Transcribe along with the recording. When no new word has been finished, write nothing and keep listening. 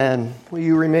And will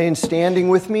you remain standing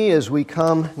with me as we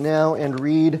come now and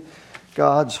read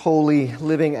God's holy,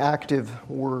 living, active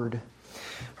word.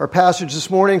 Our passage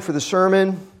this morning for the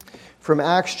sermon from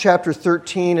Acts chapter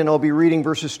 13, and I'll be reading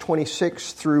verses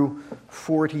 26 through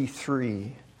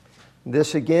 43.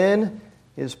 This again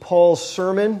is Paul's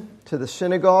sermon to the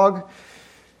synagogue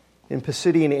in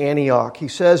Pisidian Antioch. He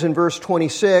says in verse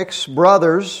 26,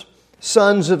 "Brothers,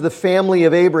 sons of the family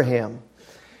of Abraham,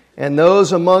 and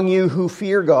those among you who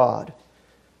fear God,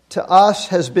 to us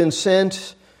has been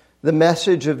sent the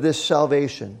message of this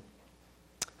salvation.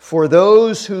 For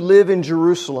those who live in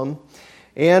Jerusalem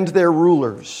and their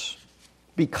rulers,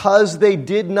 because they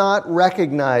did not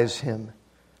recognize him,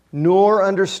 nor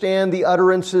understand the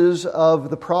utterances of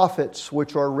the prophets,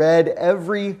 which are read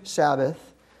every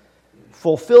Sabbath,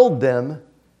 fulfilled them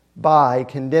by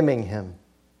condemning him.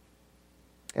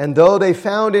 And though they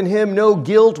found in him no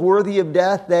guilt worthy of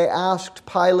death, they asked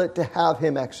Pilate to have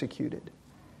him executed.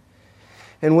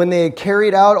 And when they had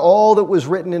carried out all that was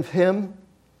written of him,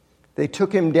 they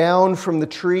took him down from the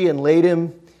tree and laid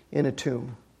him in a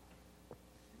tomb.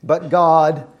 But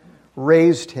God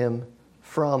raised him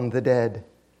from the dead.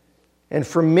 And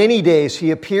for many days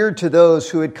he appeared to those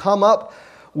who had come up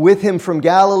with him from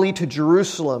Galilee to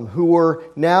Jerusalem, who were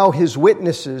now his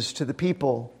witnesses to the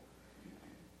people.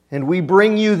 And we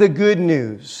bring you the good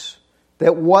news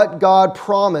that what God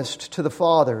promised to the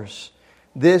fathers,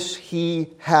 this he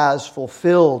has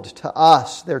fulfilled to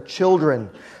us, their children,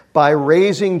 by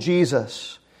raising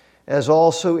Jesus, as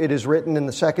also it is written in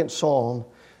the second psalm,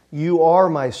 'You are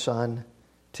my son,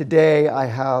 today I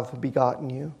have begotten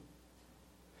you.'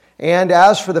 And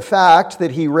as for the fact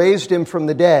that he raised him from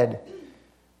the dead,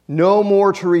 no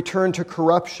more to return to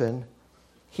corruption,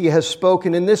 he has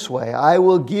spoken in this way, 'I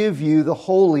will give you the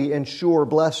holy and sure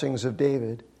blessings of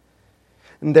David.'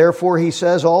 And therefore he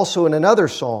says also in another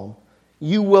psalm,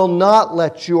 'You will not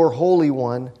let your Holy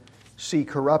One see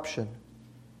corruption.'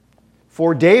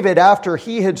 For David, after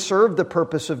he had served the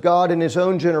purpose of God in his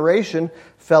own generation,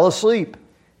 fell asleep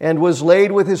and was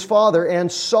laid with his father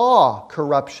and saw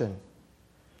corruption.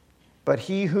 But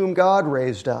he whom God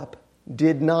raised up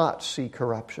did not see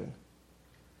corruption.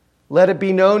 Let it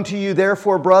be known to you,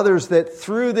 therefore, brothers, that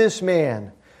through this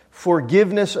man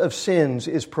forgiveness of sins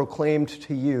is proclaimed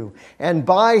to you. And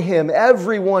by him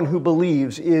everyone who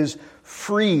believes is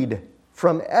freed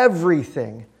from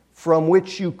everything from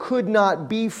which you could not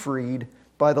be freed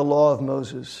by the law of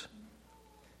Moses.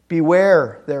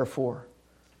 Beware, therefore,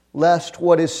 lest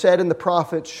what is said in the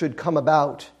prophets should come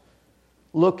about.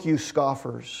 Look, you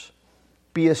scoffers,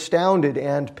 be astounded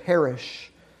and perish.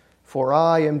 For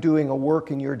I am doing a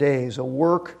work in your days, a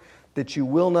work that you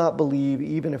will not believe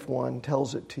even if one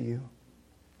tells it to you."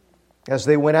 As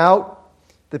they went out,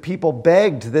 the people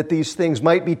begged that these things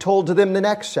might be told to them the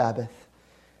next Sabbath.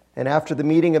 And after the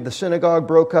meeting of the synagogue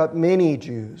broke up, many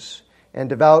Jews and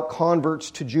devout converts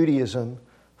to Judaism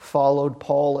followed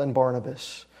Paul and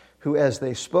Barnabas, who, as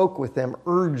they spoke with them,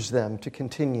 urged them to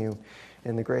continue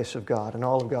in the grace of God. And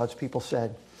all of God's people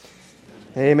said,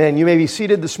 Amen. You may be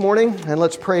seated this morning, and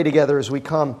let's pray together as we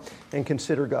come and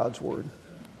consider God's Word.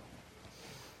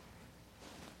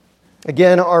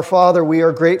 Again, our Father, we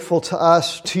are grateful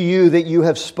to you that you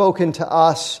have spoken to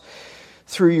us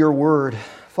through your Word.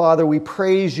 Father, we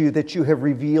praise you that you have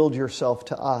revealed yourself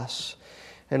to us.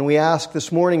 And we ask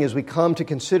this morning as we come to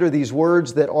consider these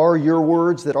words that are your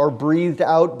words, that are breathed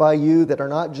out by you, that are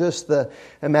not just the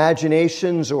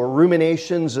imaginations or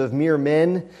ruminations of mere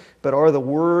men, but are the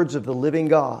words of the living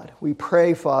God. We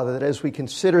pray, Father, that as we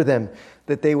consider them,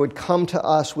 that they would come to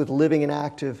us with living and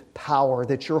active power,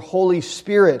 that your Holy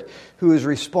Spirit, who is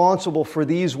responsible for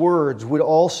these words, would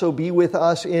also be with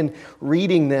us in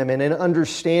reading them and in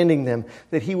understanding them,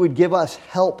 that he would give us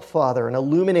help, Father, and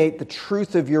illuminate the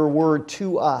truth of your word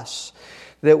to us,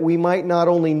 that we might not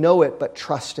only know it, but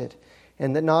trust it,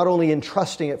 and that not only in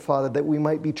trusting it, Father, that we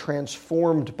might be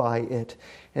transformed by it,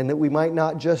 and that we might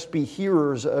not just be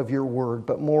hearers of your word,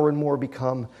 but more and more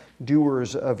become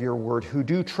doers of your word, who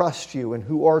do trust you and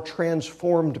who are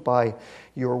transformed by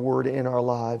your word in our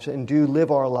lives and do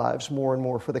live our lives more and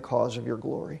more for the cause of your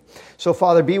glory. So,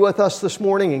 Father, be with us this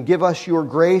morning and give us your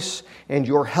grace and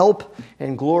your help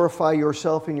and glorify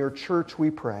yourself in your church,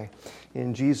 we pray.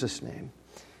 In Jesus' name,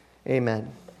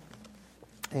 amen.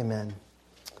 Amen.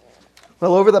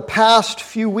 Well, over the past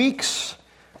few weeks,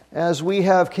 as we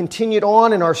have continued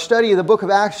on in our study of the book of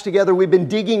Acts together, we've been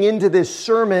digging into this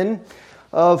sermon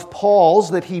of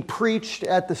Paul's that he preached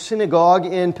at the synagogue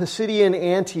in Pisidian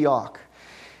Antioch.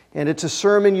 And it's a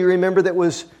sermon, you remember, that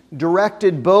was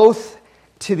directed both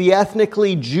to the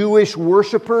ethnically Jewish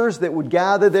worshipers that would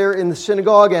gather there in the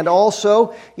synagogue, and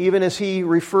also, even as he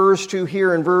refers to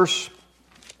here in verse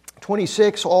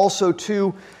 26, also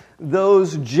to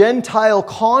those Gentile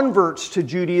converts to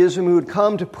Judaism who had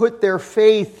come to put their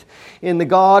faith in the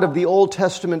God of the Old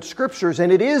Testament Scriptures.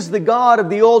 And it is the God of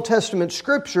the Old Testament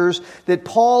Scriptures that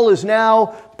Paul is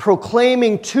now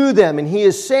proclaiming to them. And he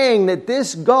is saying that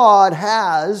this God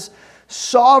has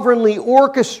sovereignly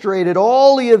orchestrated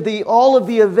all of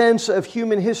the events of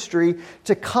human history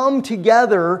to come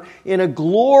together in a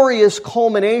glorious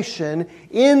culmination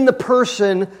in the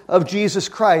person of Jesus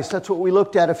Christ. That's what we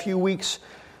looked at a few weeks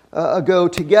ago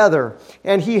together.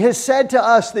 And he has said to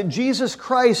us that Jesus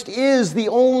Christ is the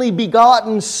only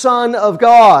begotten Son of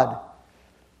God.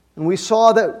 And we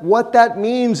saw that what that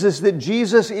means is that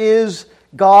Jesus is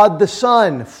God the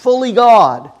Son, fully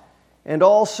God, and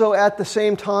also at the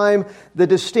same time the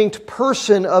distinct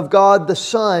person of God the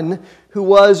Son who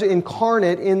was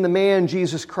incarnate in the man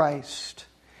Jesus Christ.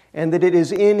 And that it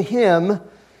is in Him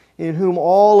in whom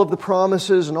all of the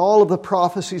promises and all of the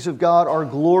prophecies of God are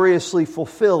gloriously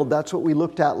fulfilled. That's what we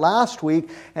looked at last week,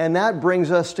 and that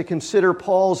brings us to consider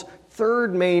Paul's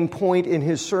third main point in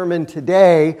his sermon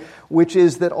today, which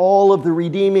is that all of the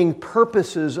redeeming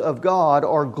purposes of God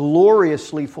are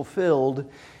gloriously fulfilled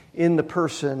in the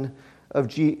person of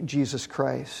Jesus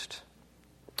Christ.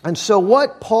 And so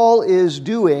what Paul is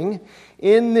doing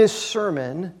in this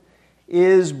sermon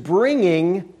is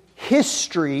bringing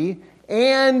history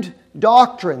and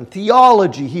doctrine,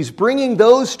 theology. He's bringing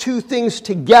those two things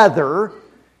together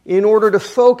in order to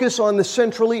focus on the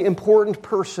centrally important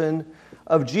person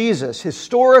of Jesus,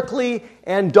 historically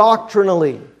and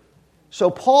doctrinally. So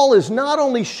Paul is not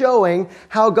only showing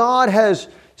how God has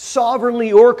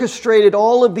sovereignly orchestrated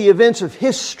all of the events of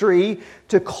history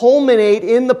to culminate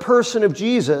in the person of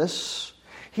Jesus,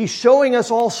 he's showing us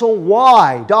also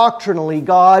why, doctrinally,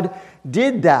 God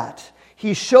did that.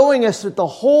 He's showing us that the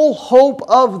whole hope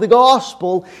of the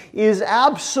gospel is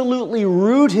absolutely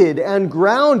rooted and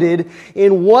grounded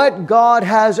in what God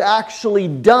has actually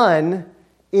done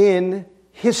in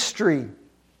history.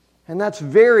 And that's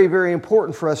very, very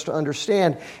important for us to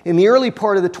understand. In the early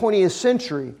part of the 20th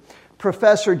century,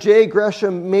 Professor J.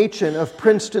 Gresham Machen of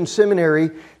Princeton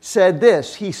Seminary said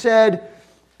this. He said,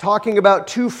 talking about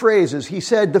two phrases, he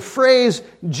said, the phrase,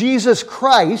 Jesus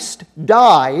Christ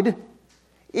died,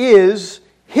 is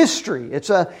history. It's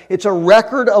a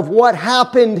record of what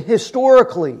happened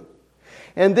historically.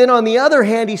 And then on the other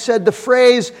hand, he said the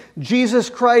phrase, Jesus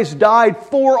Christ died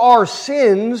for our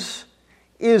sins,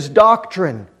 is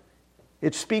doctrine.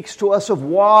 It speaks to us of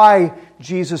why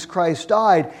Jesus Christ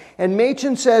died. And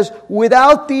Machen says,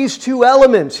 without these two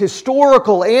elements,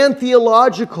 historical and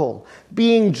theological,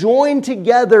 being joined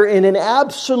together in an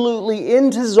absolutely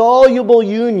indissoluble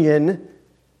union,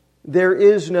 there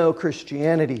is no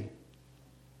Christianity.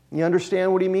 You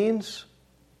understand what he means?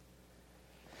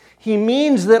 He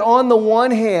means that on the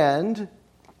one hand,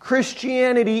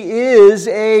 Christianity is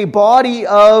a body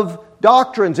of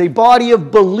doctrines, a body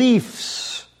of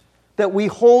beliefs that we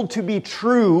hold to be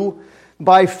true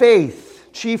by faith,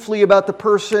 chiefly about the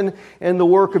person and the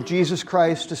work of Jesus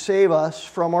Christ to save us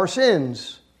from our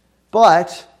sins.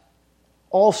 But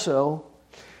also,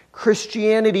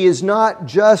 Christianity is not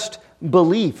just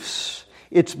beliefs.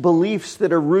 It's beliefs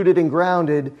that are rooted and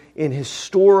grounded in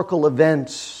historical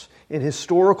events, in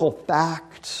historical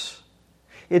facts.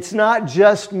 It's not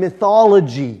just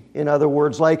mythology, in other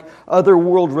words, like other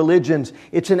world religions.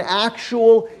 It's an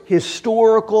actual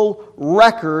historical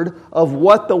record of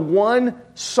what the one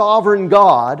sovereign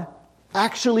God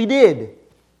actually did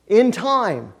in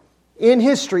time, in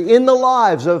history, in the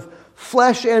lives of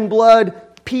flesh and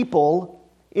blood people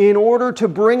in order to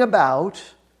bring about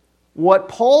what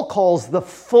Paul calls the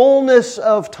fullness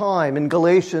of time in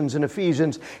Galatians and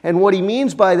Ephesians. And what he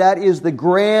means by that is the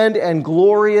grand and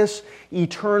glorious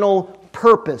eternal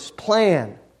purpose,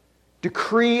 plan,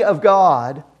 decree of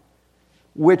God,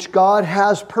 which God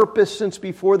has purposed since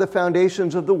before the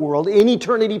foundations of the world, in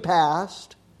eternity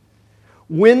past,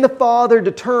 when the Father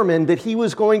determined that He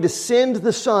was going to send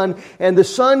the Son, and the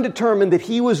Son determined that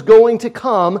He was going to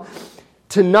come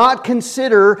to not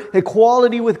consider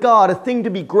equality with God a thing to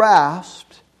be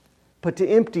grasped, but to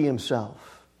empty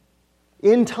Himself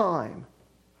in time,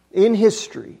 in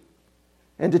history,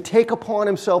 and to take upon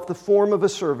Himself the form of a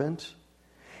servant,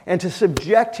 and to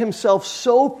subject Himself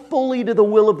so fully to the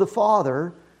will of the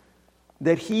Father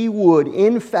that He would,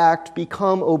 in fact,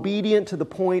 become obedient to the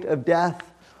point of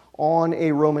death on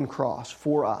a Roman cross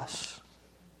for us,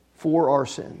 for our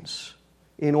sins,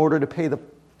 in order to pay the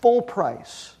full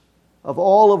price of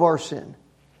all of our sin,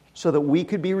 so that we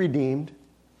could be redeemed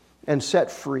and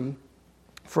set free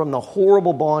from the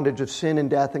horrible bondage of sin and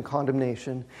death and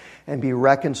condemnation, and be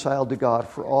reconciled to God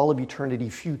for all of eternity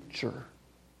future.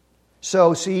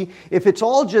 So, see, if it's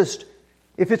all just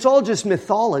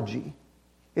mythology,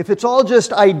 if it's all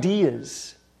just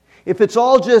ideas, if it's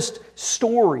all just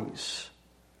stories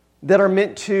that are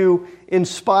meant to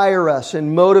inspire us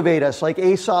and motivate us, like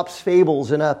Aesop's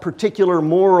fables in a particular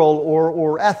moral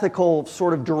or ethical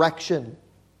sort of direction,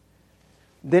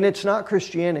 then it's not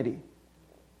Christianity.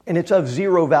 And it's of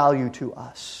zero value to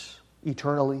us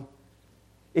eternally.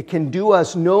 It can do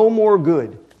us no more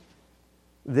good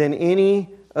than any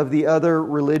of the other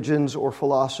religions or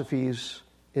philosophies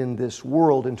in this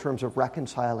world in terms of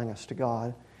reconciling us to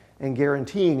God and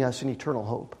guaranteeing us an eternal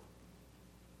hope.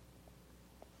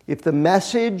 If the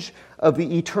message of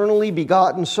the eternally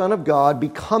begotten Son of God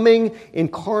becoming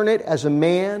incarnate as a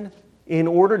man in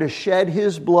order to shed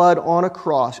His blood on a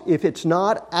cross, if it's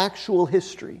not actual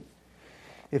history,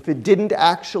 if it didn't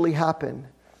actually happen,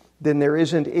 then there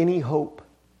isn't any hope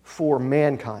for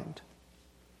mankind,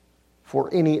 for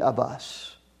any of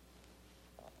us.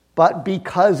 But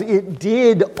because it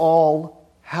did all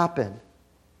happen,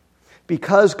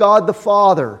 because God the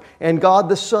Father and God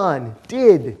the Son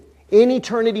did, in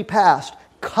eternity past,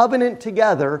 covenant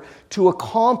together to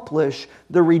accomplish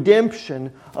the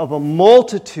redemption of a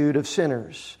multitude of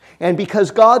sinners, and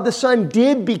because God the Son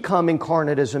did become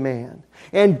incarnate as a man,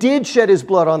 and did shed His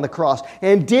blood on the cross,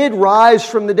 and did rise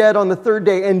from the dead on the third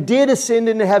day, and did ascend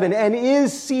into heaven, and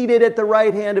is seated at the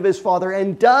right hand of His Father,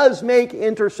 and does make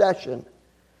intercession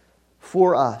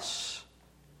for us,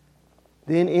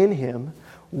 then in Him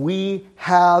we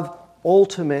have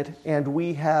ultimate and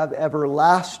we have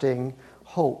everlasting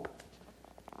hope.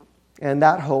 And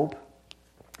that hope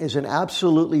is an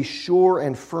absolutely sure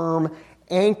and firm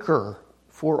anchor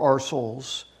for our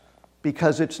souls,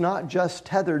 because it's not just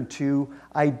tethered to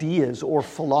ideas or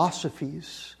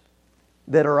philosophies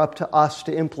that are up to us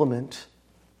to implement.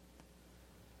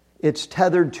 It's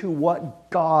tethered to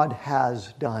what God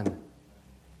has done.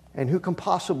 And who can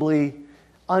possibly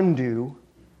undo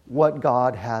what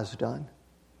God has done?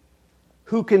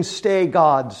 Who can stay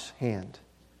God's hand?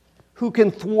 Who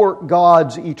can thwart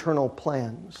God's eternal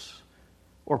plans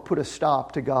or put a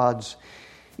stop to God's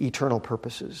eternal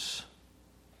purposes?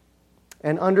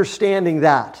 And understanding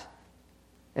that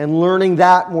and learning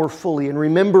that more fully and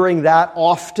remembering that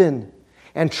often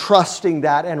and trusting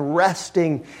that and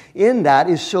resting in that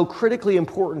is so critically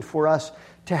important for us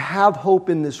to have hope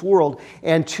in this world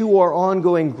and to our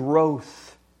ongoing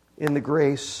growth in the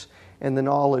grace and the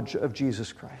knowledge of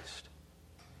Jesus Christ.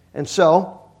 And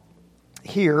so,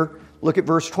 here, look at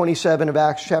verse 27 of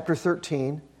Acts chapter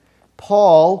 13.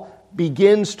 Paul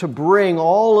begins to bring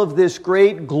all of this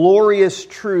great, glorious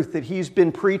truth that he's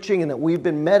been preaching and that we've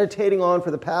been meditating on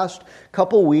for the past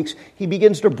couple weeks. He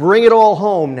begins to bring it all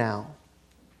home now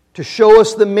to show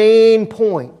us the main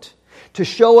point, to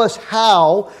show us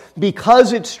how,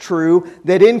 because it's true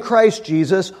that in Christ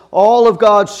Jesus, all of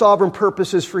God's sovereign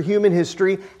purposes for human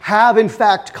history have in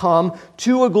fact come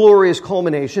to a glorious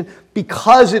culmination,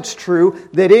 because it's true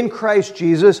that in Christ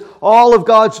Jesus, all of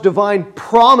God's divine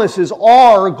promises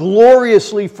are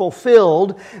gloriously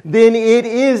fulfilled, then it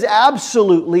is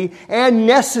absolutely and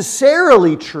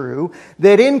necessarily true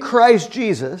that in Christ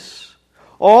Jesus,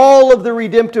 all of the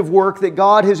redemptive work that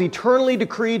God has eternally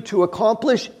decreed to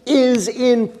accomplish is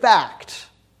in fact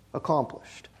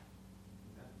accomplished.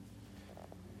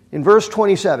 In verse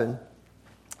 27,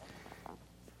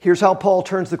 here's how Paul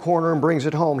turns the corner and brings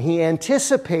it home. He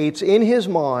anticipates in his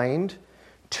mind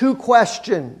two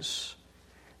questions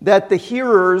that the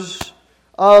hearers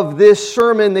of this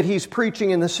sermon that he's preaching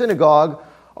in the synagogue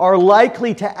are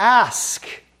likely to ask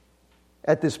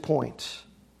at this point.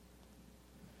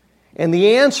 And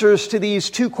the answers to these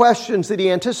two questions that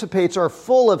he anticipates are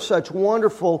full of such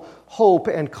wonderful hope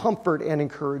and comfort and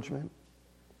encouragement.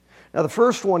 Now, the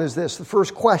first one is this. The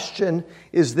first question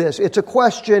is this. It's a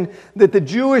question that the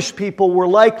Jewish people were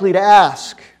likely to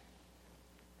ask.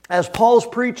 As Paul's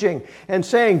preaching and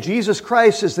saying Jesus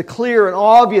Christ is the clear and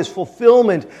obvious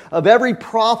fulfillment of every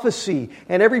prophecy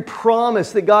and every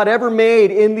promise that God ever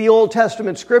made in the Old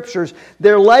Testament Scriptures,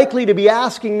 they're likely to be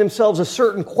asking themselves a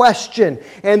certain question.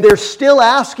 And they're still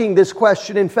asking this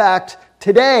question, in fact,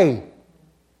 today.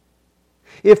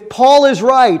 If Paul is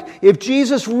right, if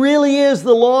Jesus really is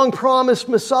the long-promised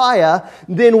Messiah,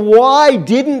 then why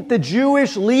didn't the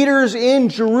Jewish leaders in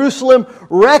Jerusalem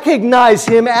recognize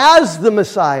Him as the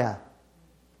Messiah?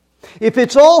 If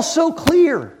it's all so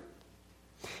clear,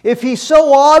 if He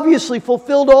so obviously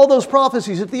fulfilled all those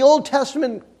prophecies, if the Old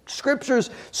Testament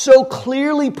Scriptures so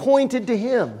clearly pointed to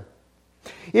Him,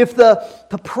 If the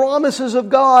promises of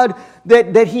God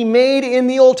that He made in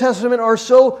the Old Testament are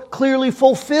so clearly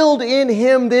fulfilled in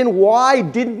Him, then why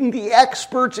didn't the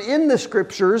experts in the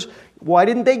Scriptures, why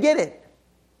didn't they get it?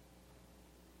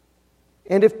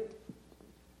 And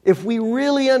if we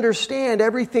really understand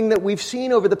everything that we've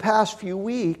seen over the past few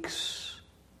weeks,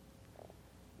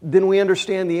 then we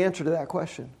understand the answer to that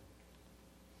question.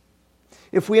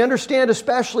 If we understand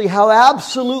especially how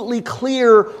absolutely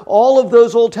clear all of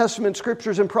those Old Testament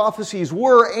scriptures and prophecies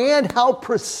were and how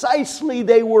precisely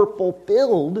they were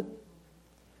fulfilled,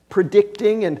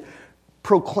 predicting and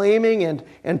proclaiming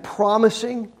and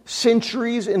promising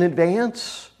centuries in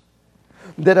advance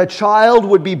that a child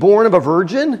would be born of a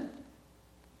virgin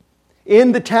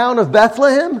in the town of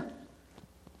Bethlehem,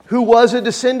 who was a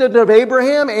descendant of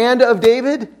Abraham and of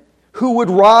David, who would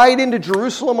ride into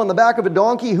Jerusalem on the back of a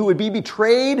donkey, who would be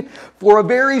betrayed for a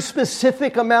very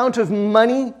specific amount of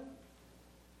money,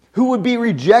 who would be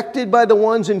rejected by the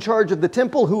ones in charge of the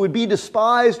temple, who would be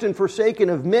despised and forsaken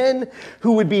of men,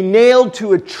 who would be nailed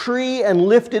to a tree and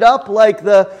lifted up like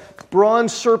the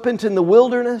bronze serpent in the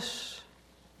wilderness,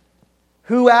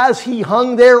 who, as He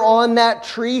hung there on that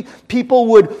tree, people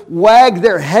would wag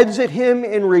their heads at Him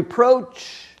in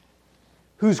reproach,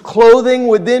 whose clothing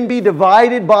would then be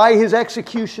divided by His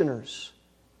executioners,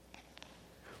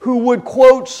 who would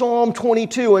quote Psalm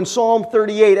 22 and Psalm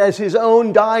 38 as His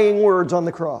own dying words on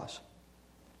the cross,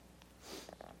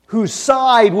 whose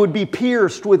side would be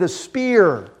pierced with a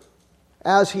spear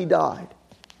as He died,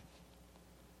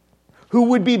 who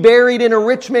would be buried in a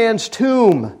rich man's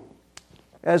tomb,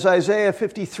 as Isaiah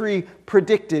 53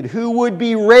 predicted, who would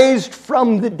be raised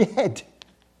from the dead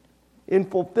in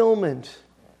fulfillment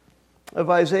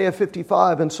of Isaiah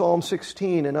 55 and Psalm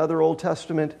 16 and other Old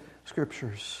Testament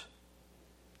scriptures.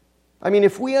 I mean,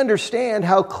 if we understand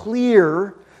how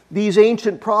clear these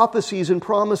ancient prophecies and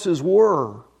promises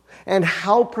were, and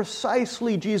how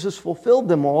precisely Jesus fulfilled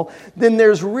them all, then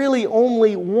there's really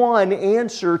only one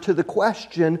answer to the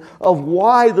question of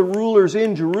why the rulers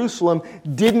in Jerusalem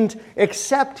didn't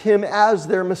accept Him as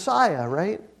their Messiah,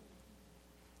 right?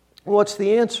 What's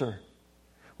the answer?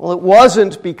 Well, it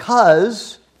wasn't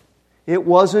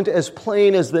as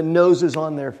plain as the noses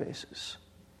on their faces.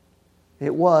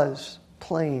 It was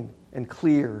plain and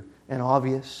clear and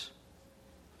obvious.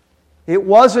 It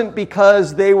wasn't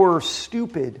because they were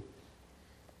stupid.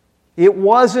 It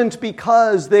wasn't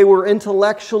because they were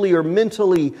intellectually or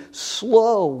mentally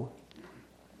slow.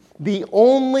 The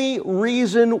only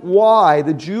reason why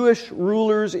the Jewish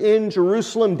rulers in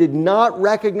Jerusalem did not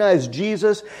recognize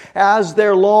Jesus as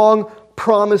their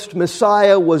long-promised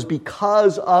Messiah was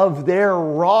because of their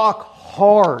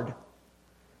rock-hard,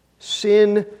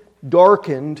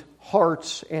 sin-darkened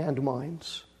hearts and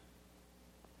minds.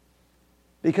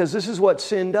 Because this is what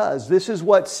sin does. This is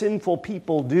what sinful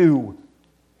people do.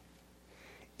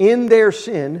 In their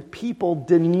sin, people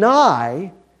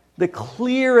deny the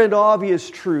clear and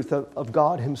obvious truth of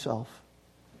God Himself.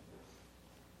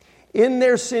 In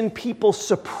their sin, people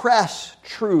suppress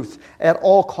truth at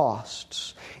all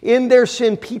costs. In their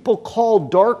sin, people call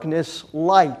darkness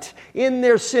light. In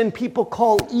their sin, people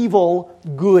call evil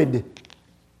good.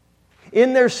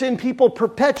 In their sin, people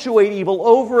perpetuate evil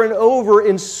over and over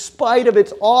in spite of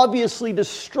its obviously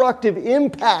destructive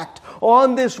impact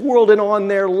on this world and on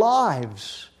their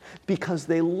lives, because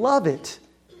they love it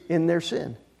in their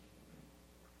sin.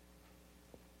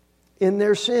 In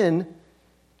their sin,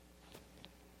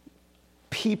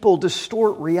 people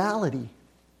distort reality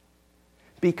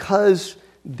because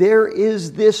there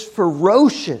is this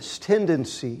ferocious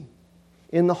tendency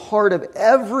in the heart of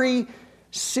every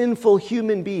sinful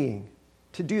human being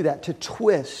to do that, to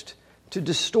twist, to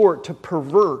distort, to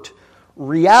pervert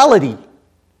reality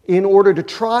in order to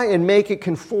try and make it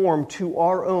conform to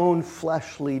our own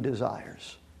fleshly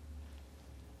desires.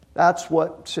 That's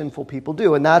what sinful people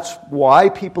do, and that's why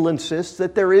people insist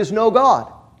that there is no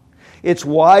God. It's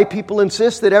why people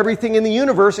insist that everything in the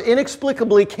universe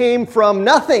inexplicably came from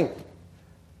nothing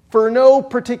for no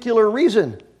particular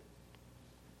reason.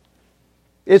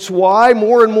 It's why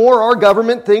more and more our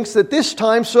government thinks that this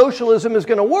time socialism is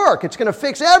going to work. It's going to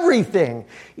fix everything,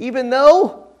 even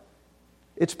though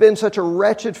it's been such a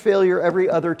wretched failure every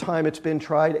other time it's been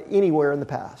tried anywhere in the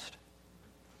past.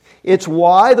 It's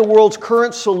why the world's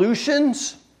current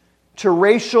solutions to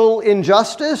racial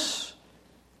injustice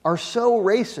are so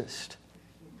racist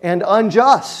and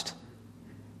unjust.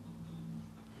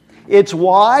 It's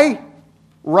why,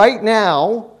 right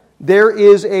now, there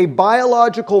is a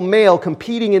biological male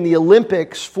competing in the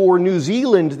Olympics for New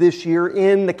Zealand this year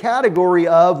in the category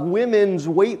of women's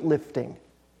weightlifting.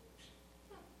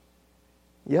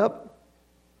 Yep.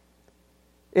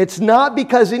 It's not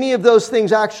because any of those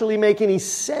things actually make any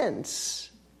sense.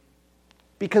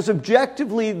 Because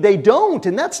objectively they don't,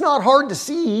 and that's not hard to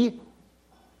see.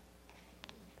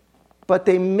 But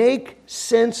they make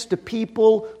sense to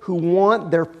people who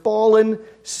want their fallen,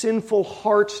 sinful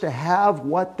hearts to have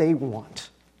what they want.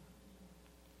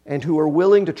 And who are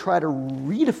willing to try to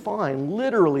redefine,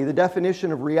 literally, the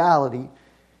definition of reality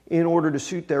in order to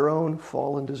suit their own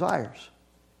fallen desires.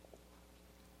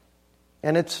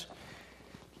 And it's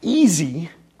easy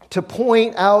to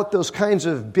point out those kinds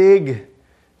of big,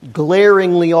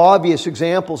 glaringly obvious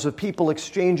examples of people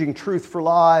exchanging truth for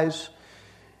lies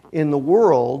in the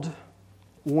world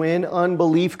when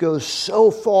unbelief goes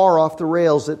so far off the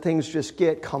rails that things just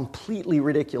get completely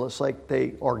ridiculous like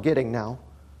they are getting now.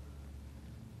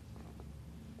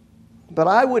 But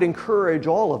I would encourage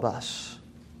all of us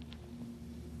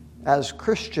as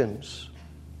Christians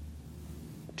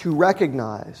to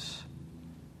recognize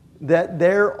that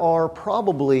there are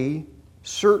probably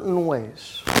certain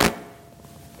ways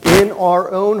in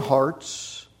our own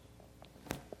hearts,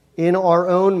 in our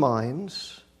own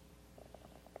minds,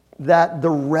 that the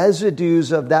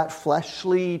residues of that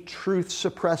fleshly,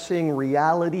 truth-suppressing,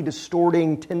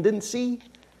 reality-distorting tendency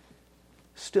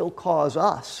still cause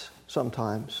us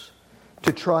sometimes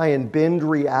to try and bend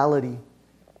reality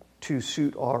to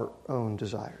suit our own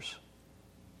desires.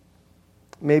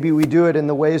 Maybe we do it in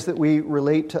the ways that we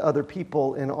relate to other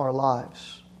people in our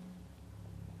lives.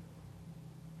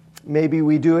 Maybe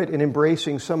we do it in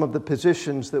embracing some of the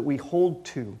positions that we hold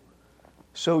to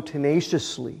so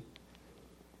tenaciously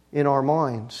in our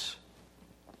minds.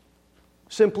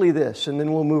 Simply this, and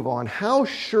then we'll move on. How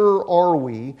sure are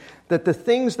we that the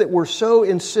things that we're so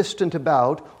insistent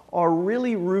about are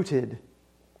really rooted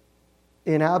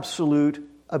in absolute,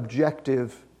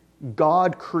 objective,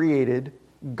 God-created,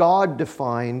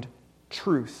 God-defined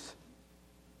truth?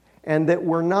 And that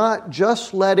we're not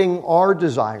just letting our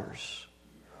desires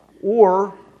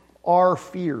or our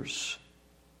fears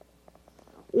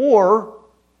or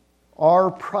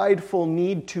our prideful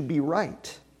need to be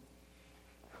right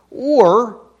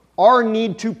or our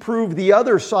need to prove the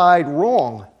other side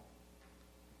wrong.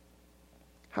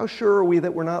 How sure are we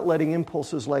that we're not letting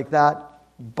impulses like that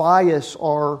bias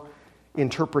our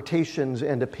interpretations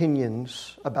and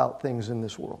opinions about things in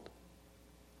this world?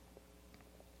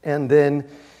 And then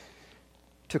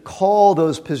to call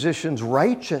those positions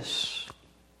righteous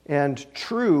and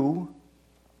true,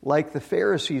 like the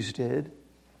Pharisees did,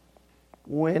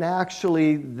 when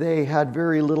actually they had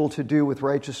very little to do with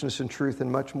righteousness and truth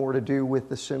and much more to do with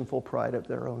the sinful pride of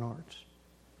their own hearts.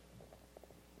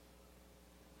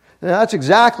 And that's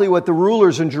exactly what the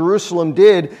rulers in Jerusalem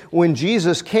did when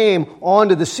Jesus came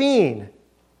onto the scene.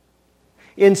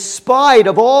 In spite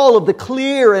of all of the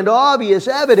clear and obvious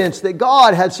evidence that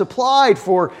God had supplied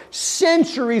for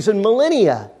centuries and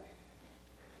millennia,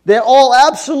 that all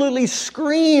absolutely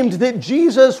screamed that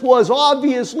Jesus was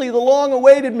obviously the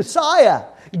long-awaited Messiah,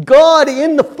 God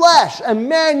in the flesh,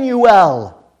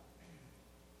 Emmanuel.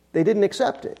 They didn't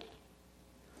accept it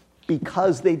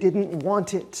because they didn't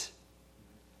want it.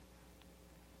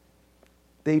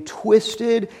 They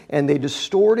twisted and they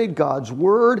distorted God's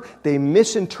word. They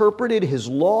misinterpreted His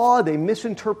law. They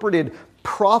misinterpreted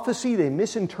prophecy. They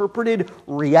misinterpreted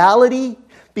reality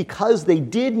because they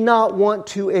did not want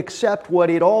to accept what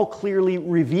it all clearly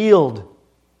revealed.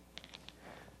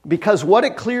 Because what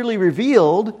it clearly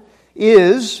revealed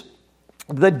is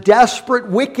the desperate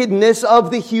wickedness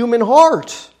of the human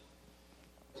heart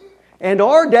and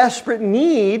our desperate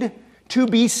need to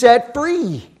be set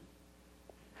free.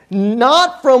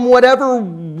 Not from whatever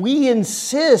we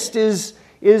insist is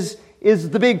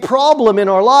the big problem in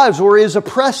our lives or is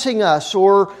oppressing us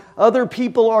or other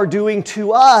people are doing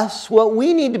to us. What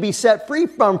we need to be set free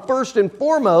from, first and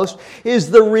foremost,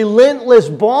 is the relentless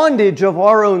bondage of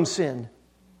our own sin.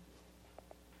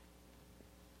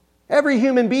 Every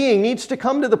human being needs to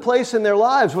come to the place in their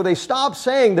lives where they stop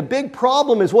saying the big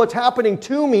problem is what's happening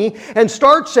to me and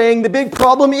start saying the big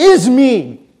problem is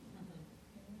me.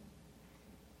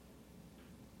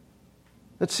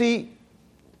 Let's see,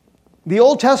 the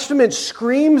Old Testament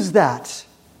screams that.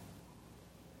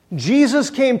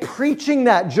 Jesus came preaching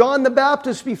that. John the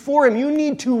Baptist before him. You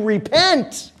need to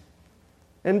repent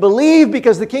and believe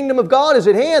because the kingdom of God is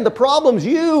at hand. The problem's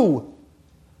you.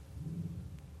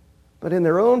 But in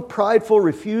their own prideful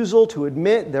refusal to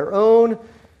admit their own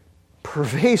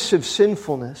pervasive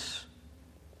sinfulness,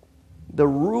 the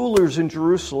rulers in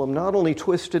Jerusalem not only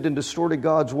twisted and distorted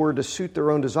God's word to suit their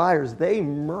own desires, they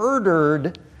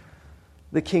murdered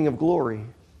the King of Glory.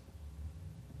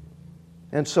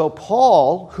 And so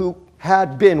Paul, who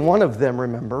had been one of them,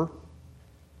 remember,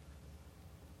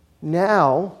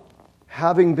 Now,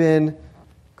 having been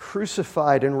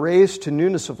crucified and raised to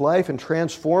newness of life and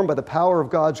transformed by the power of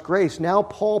God's grace, now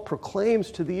Paul proclaims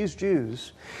to these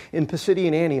Jews in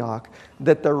Pisidian Antioch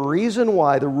that the reason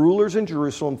why the rulers in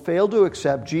Jerusalem failed to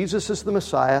accept Jesus as the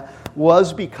Messiah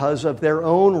was because of their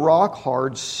own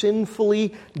rock-hard,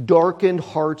 sinfully darkened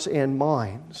hearts and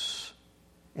minds.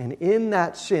 And in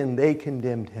that sin, they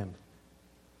condemned him.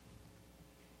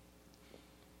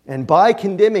 And by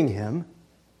condemning him,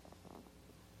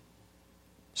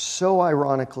 so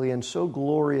ironically and so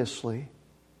gloriously,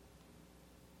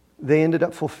 they ended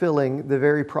up fulfilling the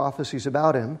very prophecies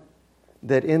about him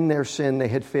that in their sin they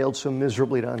had failed so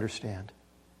miserably to understand.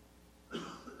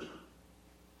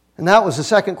 And that was the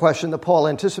second question that Paul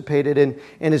anticipated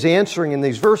and is answering in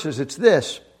these verses. It's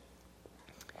this.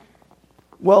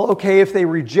 Well, okay, if they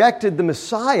rejected the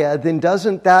Messiah, then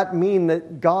doesn't that mean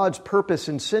that God's purpose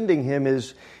in sending him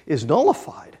is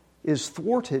nullified, is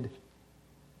thwarted?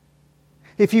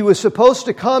 If he was supposed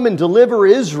to come and deliver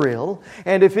Israel,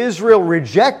 and if Israel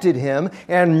rejected him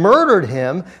and murdered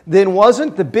him, then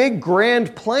wasn't the big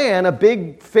grand plan a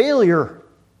big failure?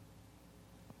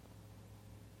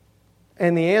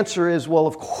 And the answer is, well,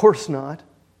 of course not.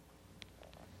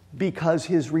 Because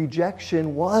his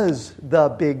rejection was the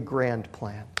big grand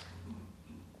plan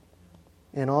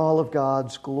in all of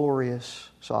God's glorious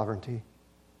sovereignty.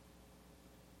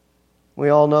 We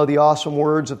all know the awesome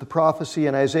words of the prophecy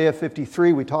in Isaiah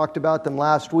 53. We talked about them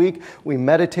last week. We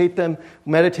meditate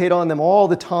on them all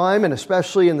the time, and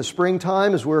especially in the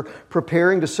springtime as we're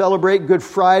preparing to celebrate Good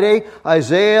Friday.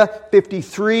 Isaiah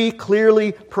 53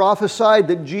 clearly prophesied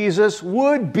that Jesus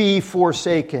would be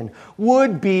forsaken,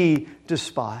 would be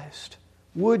despised,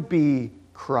 would be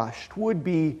crushed, would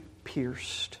be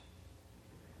pierced.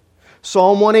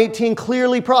 Psalm 118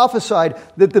 clearly prophesied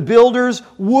that the builders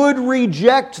would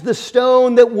reject the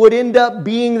stone that would end up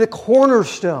being the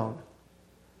cornerstone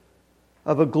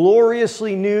of a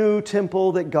gloriously new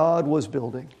temple that God was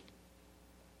building.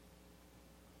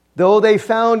 Though they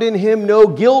found in him no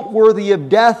guilt worthy of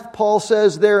death, Paul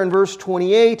says there in verse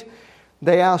 28,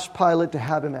 they asked Pilate to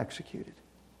have him executed.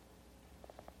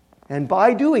 And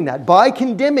by doing that, by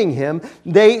condemning him,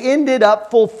 they ended up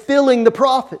fulfilling the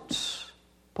prophets.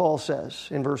 Paul says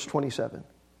in verse 27.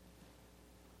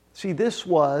 See, this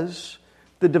was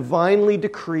the divinely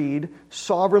decreed,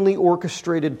 sovereignly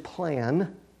orchestrated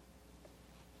plan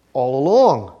all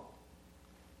along.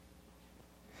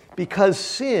 Because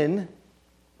sin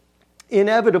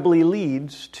inevitably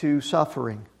leads to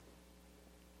suffering.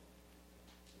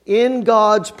 In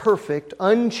God's perfect,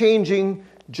 unchanging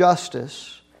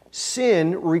justice,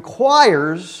 sin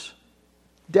requires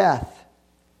death.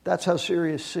 That's how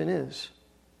serious sin is.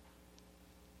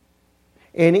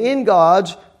 And in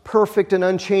God's perfect and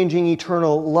unchanging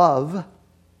eternal love,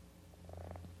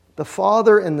 the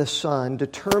Father and the Son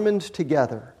determined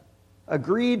together,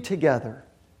 agreed together,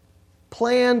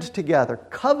 planned together,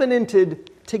 covenanted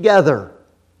together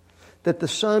that the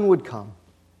Son would come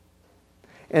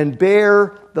and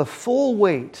bear the full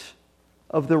weight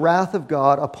of the wrath of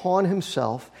God upon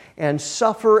himself and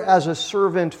suffer as a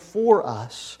servant for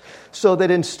us, so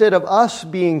that instead of us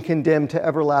being condemned to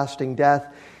everlasting death,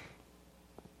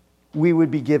 we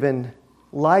would be given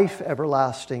life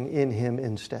everlasting in him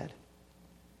instead.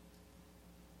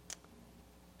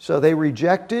 So they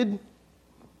rejected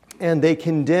and they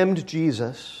condemned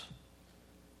Jesus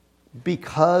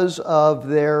because of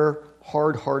their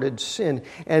hard-hearted sin.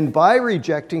 And by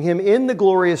rejecting him in the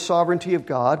glorious sovereignty of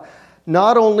God,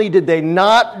 not only did they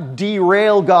not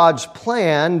derail God's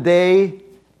plan, they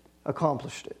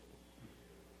accomplished it.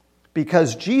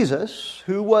 Because Jesus,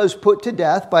 who was put to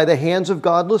death by the hands of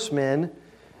godless men,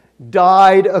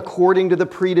 died according to the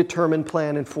predetermined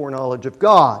plan and foreknowledge of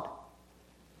God,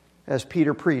 as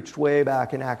Peter preached way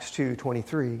back in Acts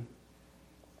 2:23.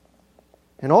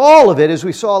 And all of it, as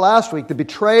we saw last week, the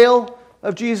betrayal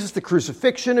of Jesus, the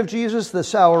crucifixion of Jesus, the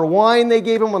sour wine they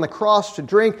gave him on the cross to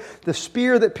drink, the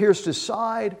spear that pierced his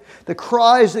side, the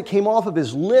cries that came off of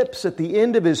his lips at the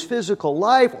end of his physical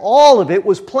life, all of it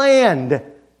was planned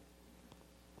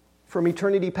from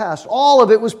eternity past. All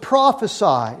of it was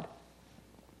prophesied.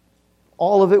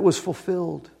 All of it was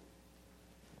fulfilled.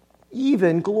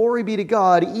 Even, glory be to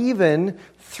God, even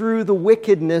through the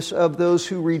wickedness of those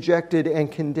who rejected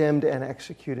and condemned and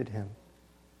executed him.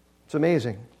 It's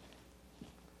amazing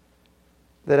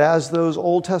that as those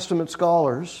Old Testament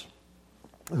scholars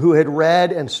who had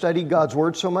read and studied God's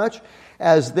Word so much,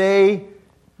 as they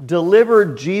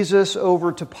delivered Jesus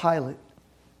over to Pilate,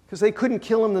 because they couldn't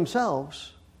kill him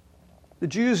themselves, the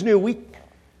Jews knew,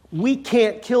 we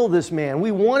can't kill this man.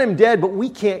 We want him dead, but we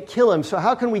can't kill him. So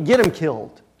how can we get him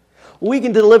killed? We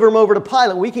can deliver him over to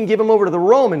Pilate. We can give him over to the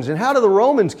Romans. And how do the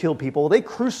Romans kill people? Well, they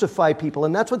crucify people,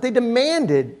 and that's what they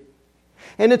demanded.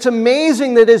 And it's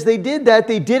amazing that as they did that,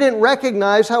 they didn't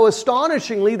recognize how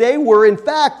astonishingly they were, in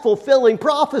fact, fulfilling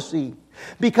prophecy.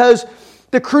 Because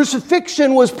the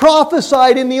crucifixion was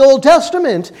prophesied in the Old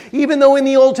Testament, even though in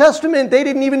the Old Testament they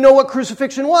didn't even know what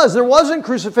crucifixion was. There wasn't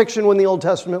crucifixion when the Old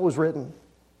Testament was written.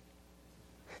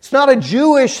 It's not a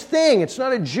Jewish thing. It's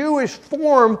not a Jewish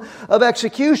form of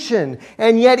execution.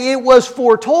 And yet it was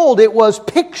foretold. It was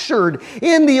pictured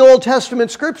in the Old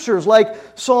Testament scriptures like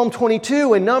Psalm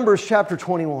 22 and Numbers chapter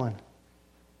 21.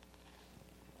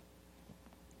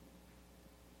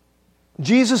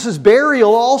 Jesus'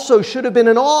 burial also should have been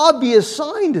an obvious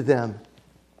sign to them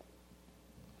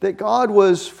that God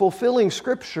was fulfilling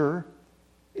Scripture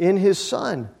in His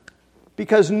Son.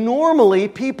 Because normally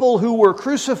people who were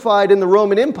crucified in the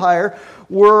Roman Empire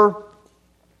were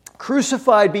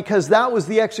crucified because that was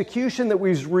the execution that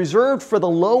was reserved for the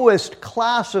lowest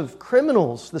class of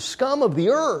criminals, the scum of the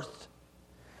earth.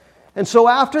 And so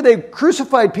after they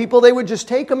crucified people, they would just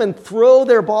take them and throw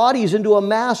their bodies into a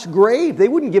mass grave. They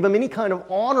wouldn't give them any kind of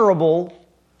honorable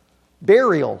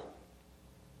burial.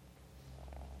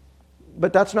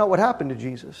 But that's not what happened to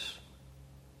Jesus.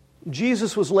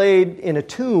 Jesus was laid in a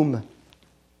tomb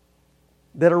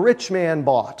that a rich man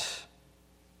bought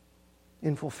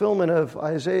in fulfillment of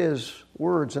Isaiah's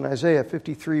words in Isaiah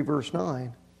 53 verse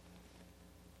 9.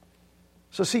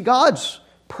 So see, God's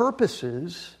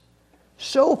purposes,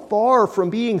 so far from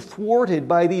being thwarted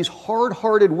by these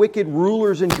hard-hearted, wicked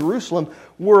rulers in Jerusalem,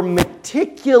 were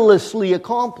meticulously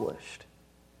accomplished,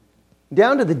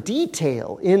 down to the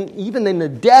detail, even in the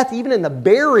death, even in the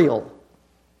burial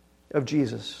of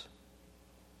Jesus.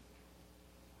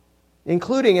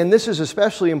 Including, and this is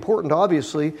especially important,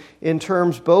 obviously, in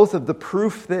terms both of the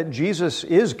proof that Jesus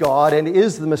is God and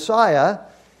is the Messiah,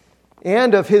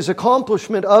 and of His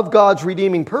accomplishment of God's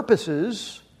redeeming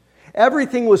purposes.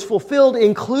 Everything was fulfilled,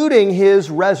 including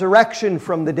His resurrection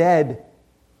from the dead.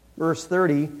 Verse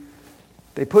 30,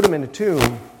 they put Him in a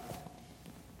tomb,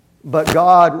 but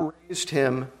God raised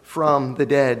Him from the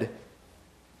dead.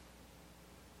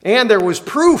 And there was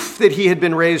proof that He had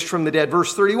been raised from the dead.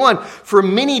 Verse 31, for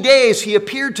many days He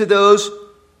appeared to those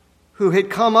who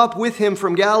had come up with Him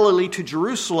from Galilee to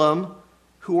Jerusalem,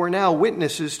 who are now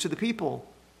witnesses to the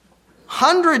people.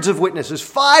 Hundreds of witnesses,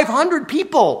 500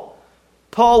 people,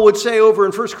 Paul would say over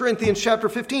in 1 Corinthians chapter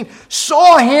 15,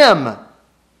 saw Him.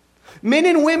 Men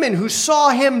and women who saw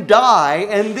Him die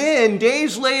and then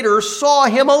days later saw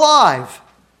Him alive.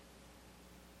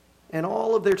 And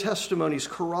all of their testimonies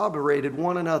corroborated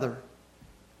one another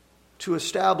to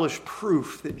establish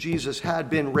proof that Jesus had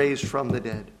been raised from the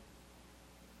dead.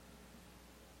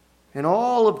 And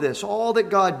all of this, all that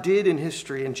God did in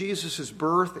history, in Jesus'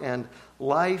 birth and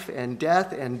life and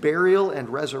death and burial and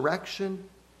resurrection,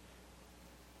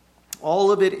 all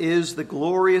of it is the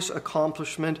glorious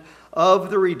accomplishment of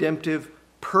the redemptive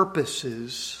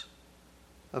purposes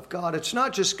of God. It's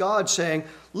not just God saying,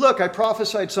 look, I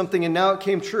prophesied something and now it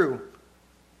came true.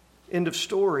 End of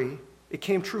story. It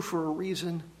came true for a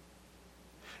reason.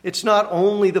 It's not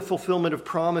only the fulfillment of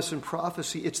promise and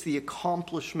prophecy, it's the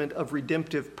accomplishment of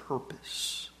redemptive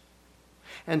purpose.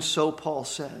 And so Paul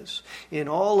says, in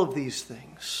all of these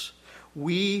things,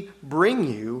 we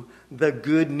bring you the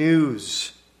good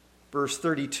news. Verse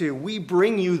 32, we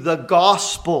bring you the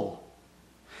gospel.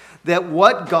 That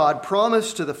what God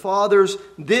promised to the fathers,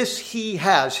 this He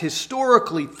has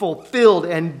historically fulfilled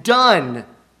and done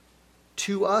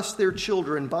to us, their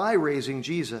children, by raising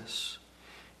Jesus.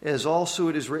 As also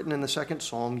it is written in the second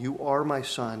psalm, you are my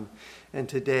son, and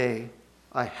today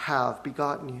I have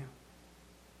begotten you.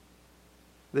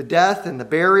 The death and the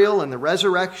burial and the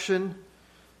resurrection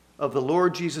of the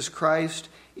Lord Jesus Christ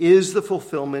is the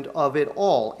fulfillment of it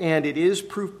all. And it is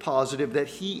proof positive that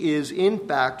He is, in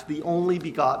fact, the only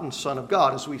begotten Son of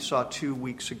God, as we saw 2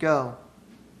 weeks ago.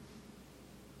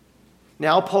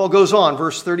 Now Paul goes on,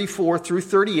 verse 34 through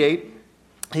 38.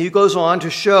 He goes on to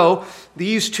show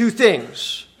these two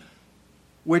things,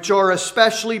 which are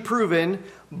especially proven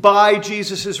by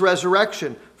Jesus'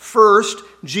 resurrection. First,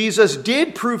 Jesus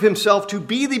did prove Himself to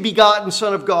be the begotten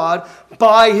Son of God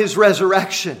by His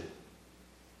resurrection.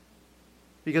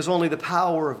 Because only the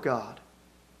power of God,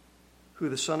 who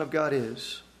the Son of God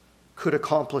is, could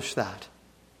accomplish that.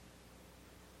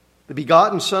 The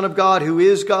begotten Son of God, who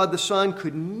is God the Son,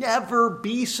 could never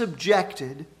be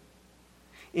subjected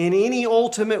in any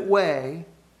ultimate way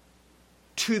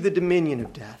to the dominion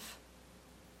of death.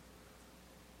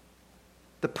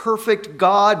 The perfect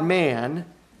God-man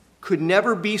could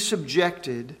never be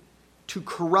subjected to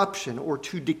corruption or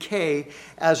to decay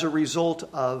as a result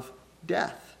of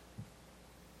death.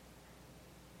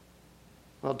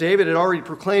 Well, David had already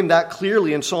proclaimed that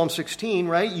clearly in Psalm 16,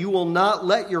 right? You will not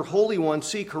let your Holy One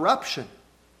see corruption.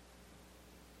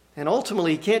 And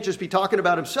ultimately, he can't just be talking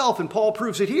about himself, and Paul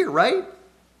proves it here, right?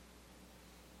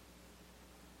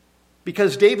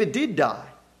 Because David did die.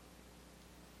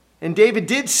 And David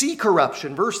did see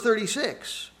corruption. Verse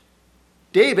 36.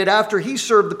 David, after he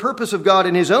served the purpose of God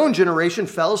in his own generation,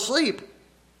 fell asleep,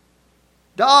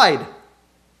 died,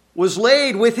 was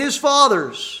laid with his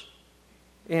fathers,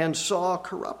 and saw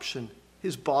corruption.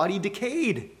 His body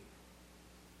decayed.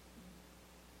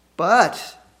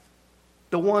 But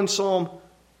the one Psalm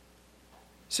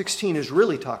 16 is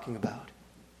really talking about,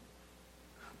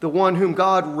 the one whom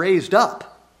God raised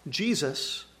up,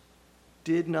 Jesus,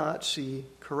 did not see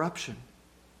corruption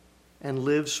and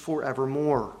lives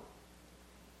forevermore.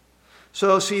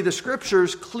 So, see, the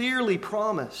Scriptures clearly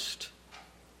promised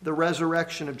the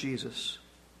resurrection of Jesus.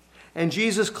 And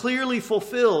Jesus clearly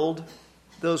fulfilled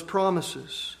those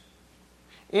promises.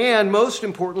 And most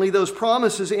importantly, those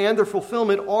promises and their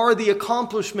fulfillment are the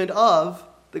accomplishment of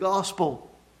the gospel.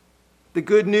 The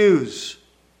good news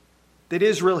that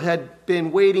Israel had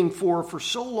been waiting for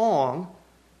so long,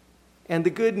 and the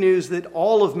good news that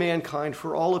all of mankind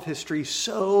for all of history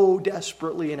so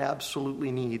desperately and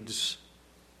absolutely needs.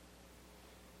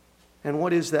 And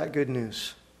what is that good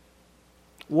news?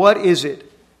 What is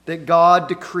it that God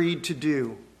decreed to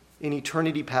do in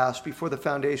eternity past before the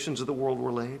foundations of the world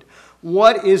were laid?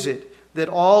 What is it that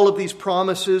all of these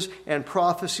promises and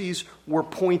prophecies were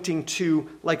pointing to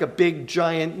like a big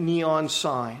giant neon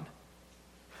sign?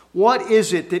 What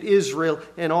is it that Israel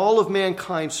and all of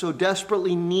mankind so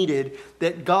desperately needed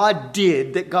that God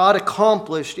did, that God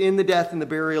accomplished in the death and the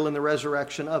burial and the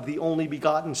resurrection of the only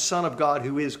begotten Son of God,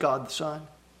 who is God the Son?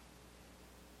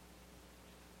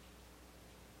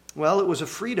 Well, it was a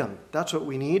freedom. That's what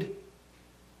we need.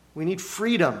 We need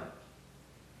freedom.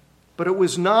 But it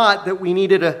was not that we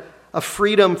needed a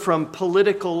freedom from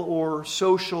political or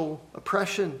social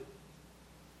oppression.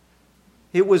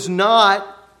 It was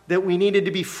not that we needed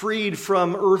to be freed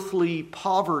from earthly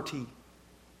poverty.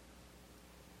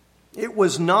 It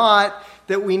was not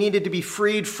that we needed to be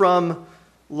freed from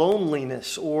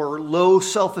loneliness or low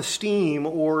self-esteem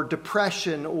or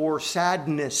depression or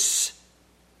sadness.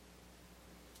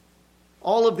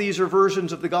 All of these are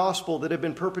versions of the gospel that have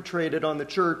been perpetrated on the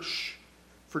church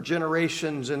for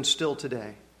generations and still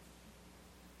today.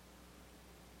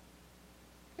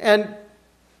 And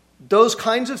those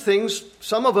kinds of things,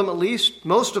 some of them at least,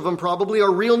 most of them probably,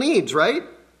 are real needs, right?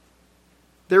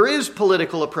 There is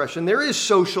political oppression. There is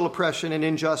social oppression and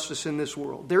injustice in this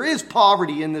world. There is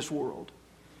poverty in this world.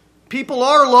 People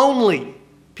are lonely.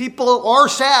 People are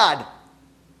sad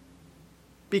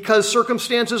because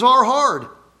circumstances are hard.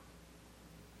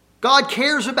 God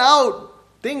cares about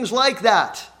things like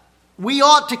that. We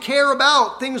ought to care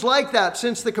about things like that,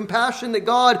 since the compassion that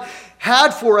God had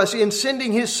for us in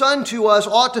sending His Son to us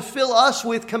ought to fill us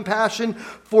with compassion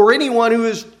for anyone who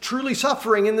is truly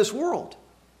suffering in this world.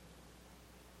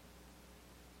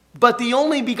 But the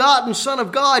only begotten Son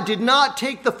of God did not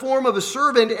take the form of a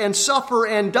servant and suffer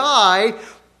and die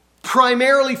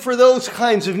primarily for those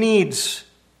kinds of needs.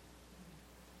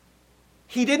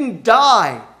 He didn't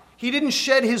die. He didn't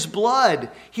shed His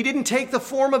blood. He didn't take the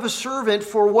form of a servant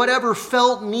for whatever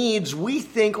felt needs we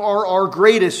think are our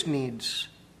greatest needs.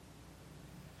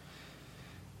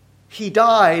 He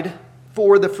died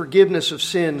for the forgiveness of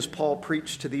sins, Paul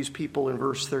preached to these people in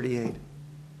verse 38.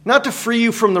 Not to free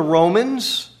you from the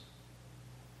Romans,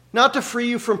 not to free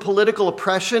you from political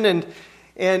oppression and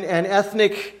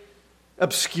ethnic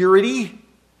obscurity.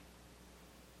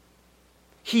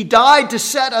 He died to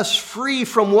set us free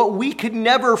from what we could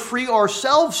never free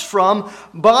ourselves from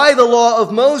by the law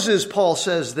of Moses, Paul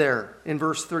says there in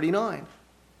verse 39.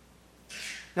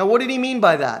 Now, what did he mean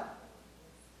by that?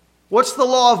 What's the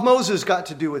law of Moses got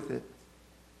to do with it?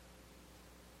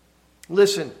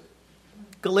 Listen,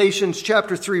 Galatians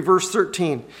chapter 3, verse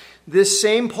 13. This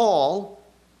same Paul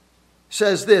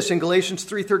says this in Galatians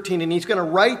 3:13, and he's going to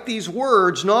write these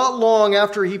words not long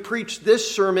after he preached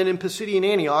this sermon in Pisidian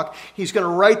Antioch. He's going to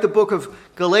write the book of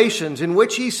Galatians, in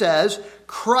which he says,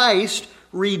 Christ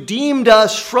redeemed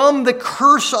us from the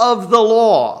curse of the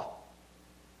law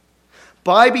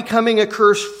by becoming a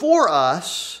curse for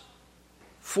us,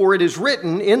 for it is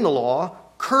written in the law,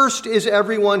 cursed is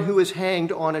everyone who is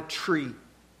hanged on a tree.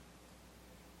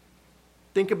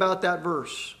 Think about that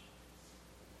verse.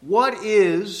 What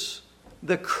is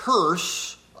the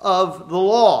curse of the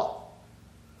law?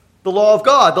 The law of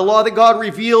God, the law that God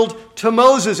revealed to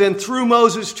Moses and through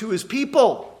Moses to his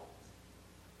people.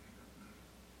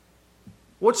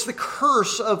 What's the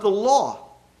curse of the law?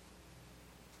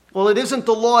 Well, it isn't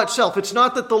the law itself. It's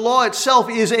not that the law itself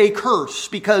is a curse,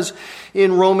 because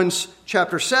in Romans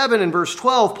chapter 7 and verse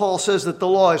 12, Paul says that the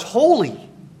law is holy,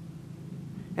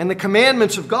 and the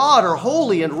commandments of God are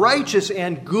holy and righteous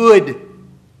and good.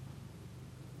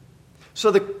 So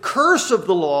the curse of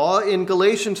the law in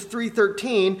Galatians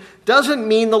 3:13 doesn't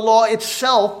mean the law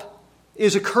itself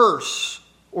is a curse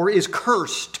or is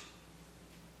cursed.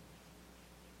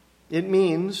 It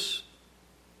means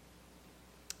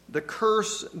the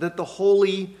curse that the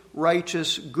holy,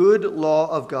 righteous, good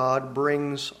law of God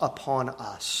brings upon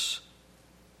us.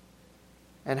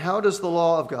 And how does the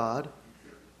law of God,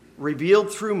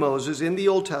 revealed through Moses in the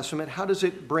Old Testament, how does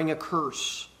it bring a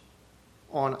curse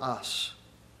on us?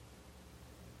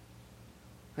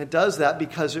 It does that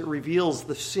because it reveals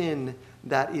the sin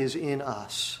that is in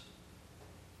us.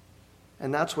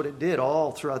 And that's what it did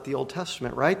all throughout the Old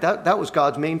Testament, right? That was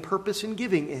God's main purpose in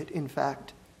giving it, in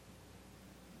fact.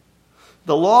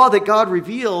 The law that God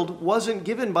revealed wasn't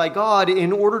given by God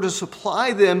in order to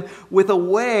supply them with a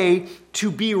way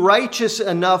to be righteous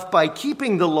enough by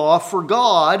keeping the law for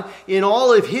God in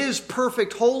all of His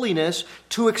perfect holiness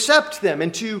to accept them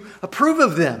and to approve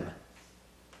of them.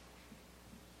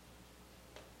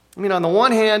 I mean, on the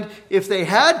one hand, if they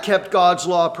had kept God's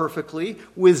law perfectly,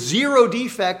 with zero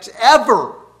defects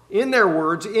ever in their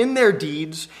words, in their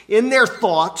deeds, in their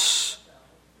thoughts,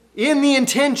 in the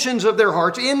intentions of their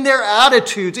hearts, in their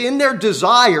attitudes, in their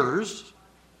desires,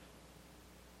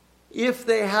 if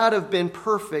they had have been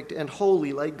perfect and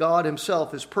holy like God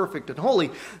Himself is perfect and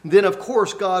holy, then of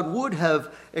course God would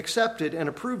have accepted and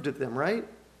approved of them, right?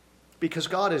 Because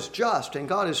God is just and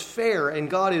God is fair and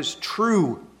God is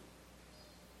true.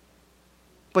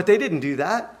 But they didn't do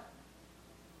that.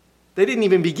 They didn't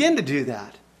even begin to do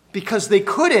that because they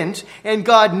couldn't, and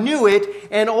God knew it,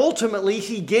 and ultimately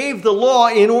He gave the law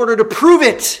in order to prove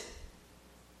it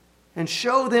and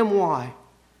show them why.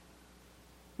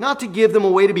 Not to give them a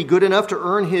way to be good enough to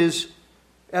earn His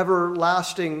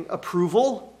everlasting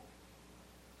approval,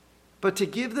 but to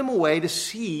give them a way to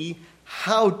see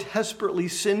how desperately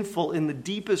sinful in the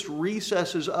deepest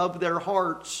recesses of their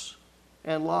hearts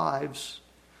and lives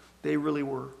they really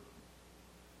were.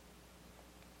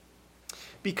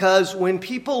 Because when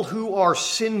people who are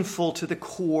sinful to the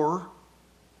core,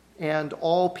 and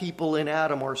all people in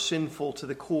Adam are sinful to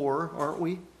the core, aren't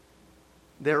we?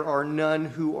 There are none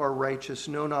who are righteous,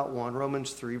 no, not one.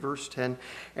 Romans 3, verse 10.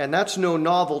 And that's no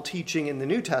novel teaching in the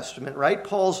New Testament, right?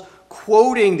 Paul's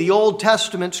quoting the Old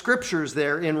Testament scriptures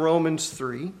there in Romans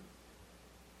 3.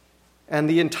 And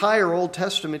the entire Old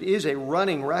Testament is a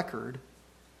running record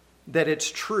that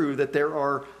it's true that there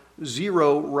are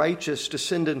zero righteous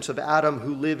descendants of Adam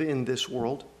who live in this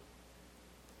world.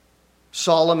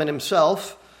 Solomon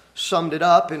himself summed it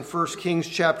up in 1 Kings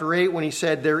chapter 8 when he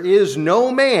said, "There is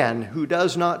no man who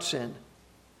does not sin."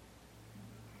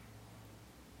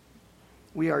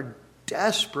 We are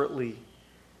desperately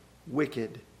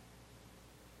wicked,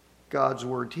 God's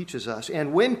word teaches us.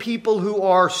 And when people who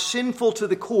are sinful to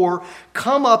the core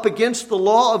come up against the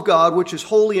law of God, which is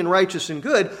holy and righteous and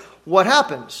good, what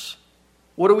happens?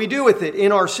 What do we do with it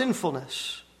in our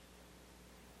sinfulness?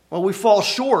 Well, we fall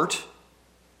short,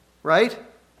 right?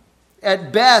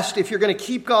 At best, if you're going to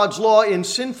keep God's law in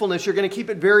sinfulness, you're going to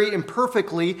keep it very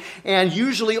imperfectly and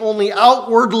usually only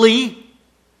outwardly,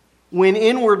 when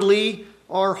inwardly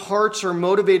our hearts are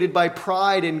motivated by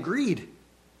pride and greed.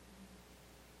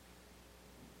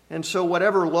 And so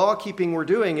whatever law-keeping we're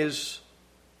doing is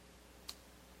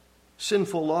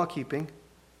sinful law-keeping.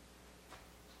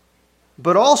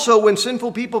 But also when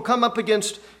sinful people come up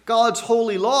against God's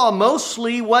holy law,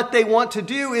 mostly what they want to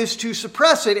do is to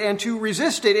suppress it and to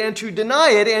resist it and to deny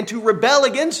it and to rebel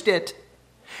against it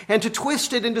and to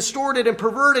twist it and distort it and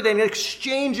pervert it and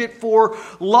exchange it for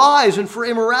lies and for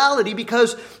immorality,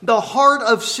 because the heart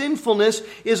of sinfulness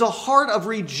is a heart of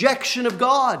rejection of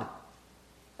God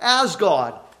as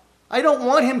God. I don't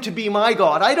want Him to be my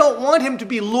God. I don't want Him to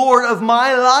be Lord of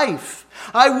my life.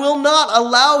 I will not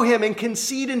allow Him and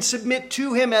concede and submit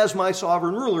to Him as my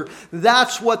sovereign ruler.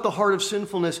 That's what the heart of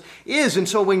sinfulness is. And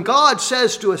so when God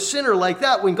says to a sinner like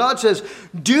that, when God says,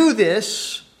 do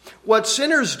this, what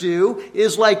sinners do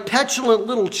is like petulant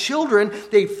little children.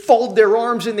 They fold their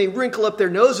arms and they wrinkle up their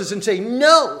noses and say,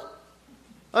 no,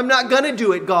 I'm not going to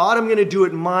do it, God. I'm going to do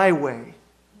it my way.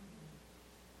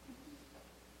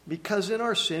 Because in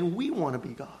our sin, we want to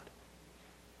be God.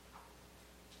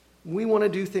 We want to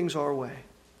do things our way.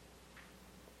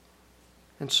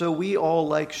 And so we all,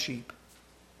 like sheep,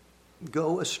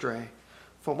 go astray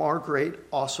from our great,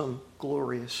 awesome,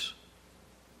 glorious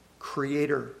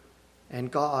Creator and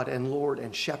God and Lord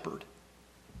and Shepherd.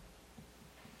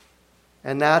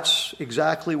 And that's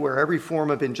exactly where every form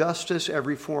of injustice,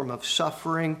 every form of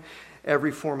suffering,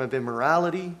 every form of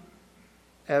immorality,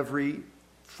 every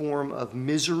form of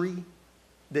misery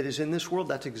that is in this world,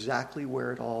 that's exactly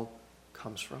where it all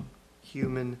comes from.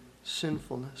 Human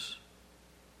sinfulness.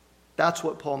 That's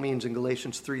what Paul means in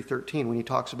Galatians 3:13 when he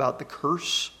talks about the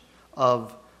curse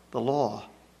of the law.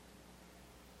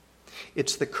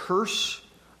 It's the curse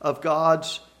of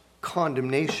God's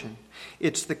condemnation.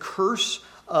 It's the curse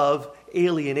of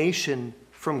alienation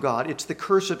from God. It's the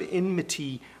curse of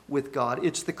enmity with God.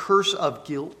 It's the curse of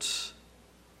guilt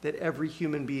that every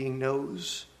human being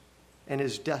knows and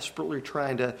is desperately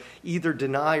trying to either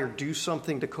deny or do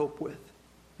something to cope with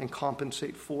and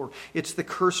compensate for. It's the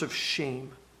curse of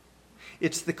shame.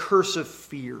 It's the curse of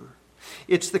fear.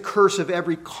 It's the curse of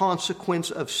every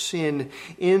consequence of sin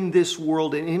in this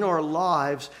world and in our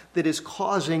lives that is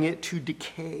causing it to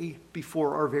decay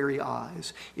before our very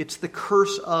eyes. It's the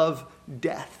curse of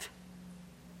death.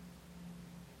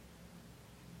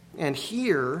 And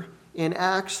here in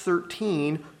Acts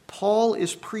 13, Paul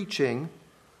is preaching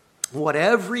what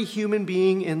every human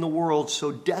being in the world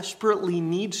so desperately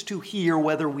needs to hear,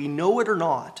 whether we know it or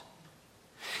not.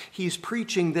 He's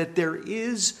preaching that there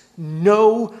is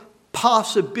no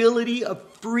possibility of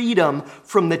freedom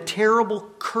from the terrible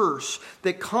curse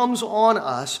that comes on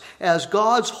us as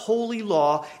God's holy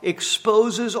law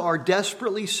exposes our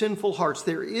desperately sinful hearts.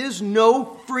 There is no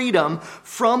freedom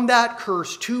from that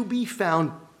curse to be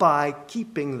found by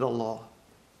keeping the law,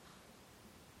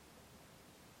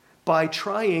 by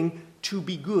trying to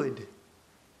be good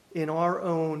in our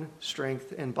own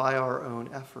strength and by our own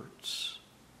efforts.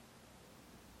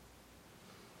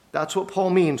 That's what Paul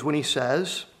means when he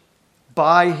says,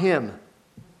 by him.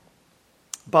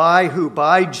 By who?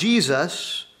 By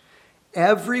Jesus.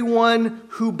 Everyone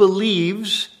who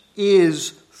believes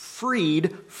is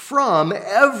freed from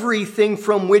everything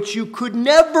from which you could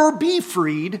never be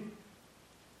freed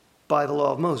by the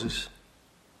law of Moses.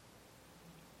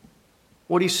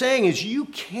 What he's saying is you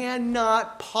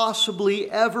cannot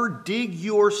possibly ever dig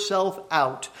yourself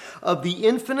out of the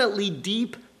infinitely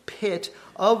deep pit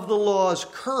of the law's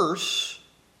curse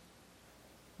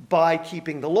by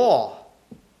keeping the law.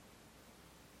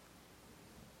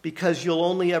 Because you'll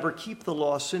only ever keep the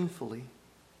law sinfully,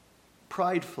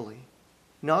 pridefully,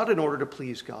 not in order to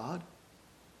please God,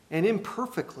 and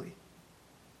imperfectly.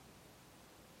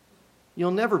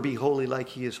 You'll never be holy like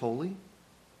he is holy.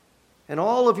 And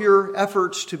all of your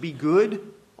efforts to be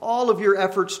good, all of your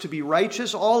efforts to be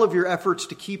righteous, all of your efforts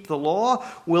to keep the law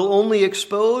will only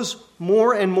expose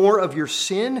more and more of your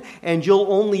sin, and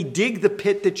you'll only dig the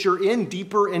pit that you're in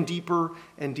deeper and deeper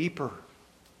and deeper.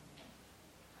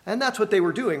 And that's what they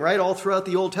were doing, right? All throughout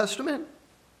the Old Testament.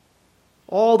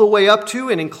 All the way up to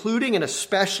and including and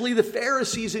especially the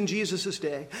Pharisees in Jesus'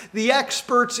 day. The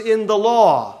experts in the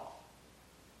law.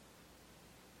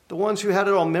 The ones who had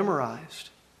it all memorized.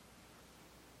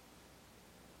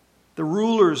 The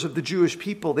rulers of the Jewish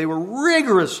people, they were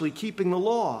rigorously keeping the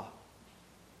law,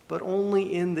 but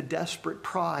only in the desperate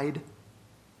pride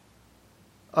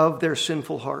of their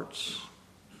sinful hearts.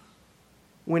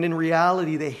 When in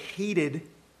reality they hated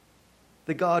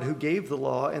the God who gave the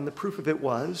law, and the proof of it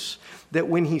was that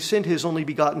when he sent his only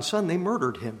begotten Son, they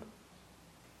murdered him.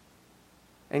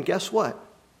 And guess what?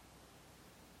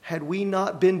 Had we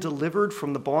not been delivered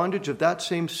from the bondage of that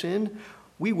same sin,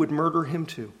 we would murder him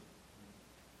too.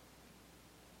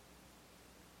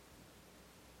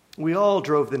 We all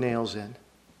drove the nails in.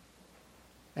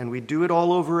 And we'd do it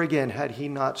all over again had he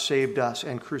not saved us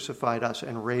and crucified us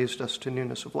and raised us to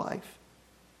newness of life.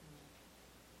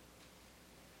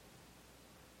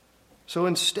 So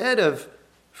instead of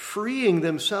freeing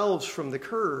themselves from the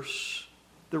curse,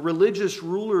 the religious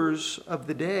rulers of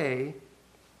the day,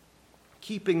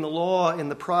 keeping the law in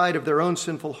the pride of their own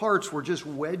sinful hearts, were just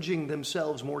wedging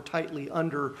themselves more tightly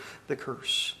under the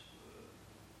curse.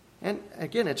 And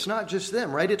again, it's not just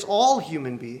them, right? It's all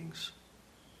human beings.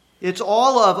 It's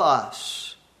all of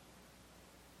us.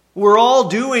 We're all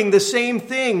doing the same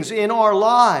things in our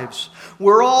lives.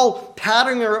 We're all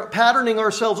patterning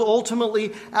ourselves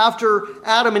ultimately after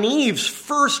Adam and Eve's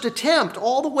first attempt,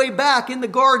 all the way back in the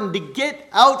garden to get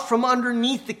out from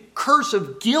underneath the curse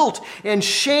of guilt and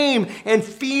shame and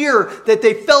fear that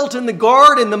they felt in the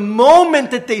garden the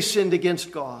moment that they sinned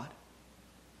against God.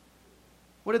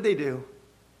 What did they do?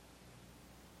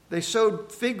 They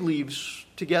sewed fig leaves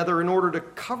together in order to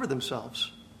cover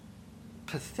themselves.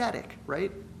 Pathetic,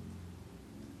 right?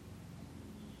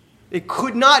 It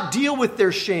could not deal with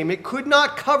their shame. It could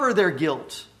not cover their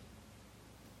guilt.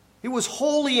 It was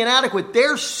wholly inadequate.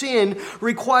 Their sin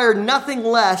required nothing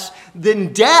less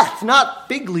than death, not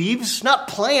fig leaves, not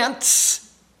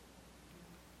plants.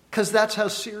 Because that's how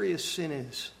serious sin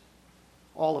is.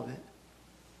 All of it.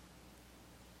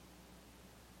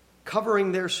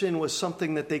 Covering their sin was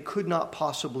something that they could not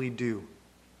possibly do.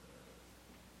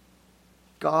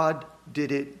 God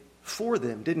did it for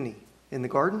them, didn't he? In the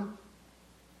garden?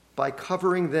 By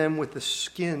covering them with the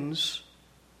skins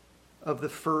of the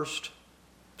first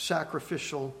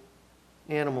sacrificial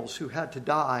animals who had to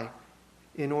die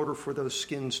in order for those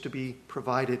skins to be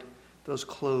provided, those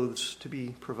clothes to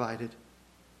be provided.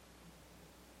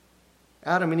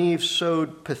 Adam and Eve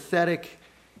sewed pathetic,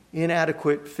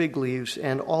 inadequate fig leaves,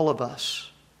 and all of us,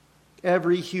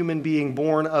 every human being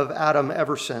born of Adam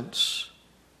ever since,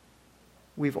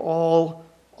 we've all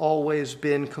always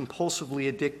been compulsively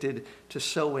addicted to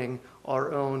sewing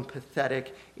our own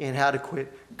pathetic,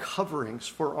 inadequate coverings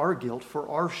for our guilt, for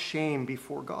our shame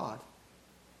before God.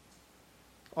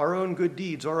 Our own good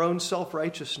deeds, our own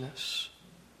self-righteousness,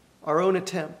 our own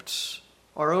attempts,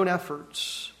 our own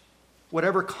efforts,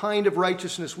 whatever kind of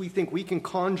righteousness we think we can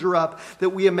conjure up that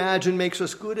we imagine makes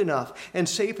us good enough and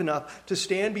safe enough to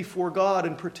stand before God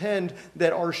and pretend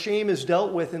that our shame is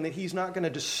dealt with and that He's not going to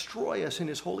destroy us in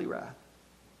His holy wrath.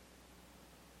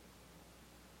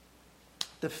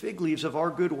 The fig leaves of our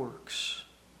good works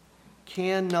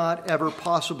cannot ever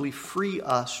possibly free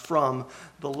us from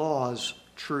the law's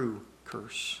true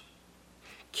curse.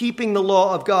 Keeping the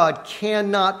law of God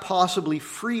cannot possibly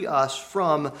free us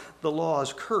from the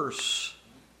law's curse.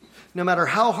 No matter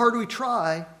how hard we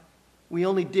try, we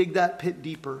only dig that pit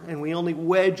deeper and we only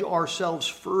wedge ourselves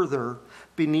further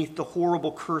beneath the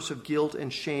horrible curse of guilt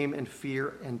and shame and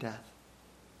fear and death.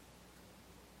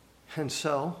 And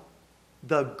so,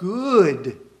 the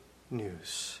good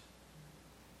news.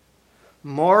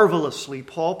 Marvelously,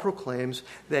 Paul proclaims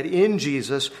that in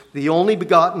Jesus, the only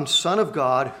begotten Son of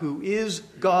God, who is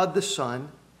God the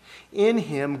Son, in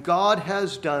Him, God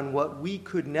has done what we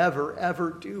could never,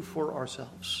 ever do for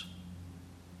ourselves.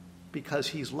 Because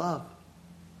He's love.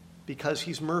 Because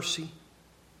He's mercy.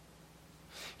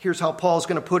 Here's how Paul's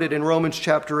going to put it in Romans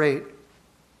chapter 8.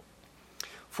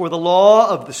 For the law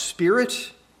of the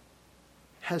Spirit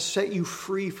has set you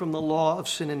free from the law of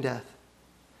sin and death.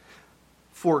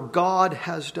 For God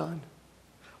has done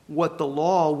what the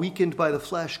law, weakened by the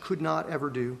flesh, could not ever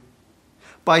do.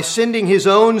 By sending His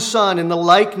own Son in the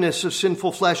likeness of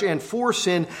sinful flesh, and for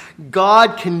sin,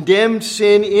 God condemned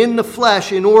sin in the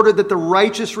flesh in order that the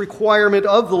righteous requirement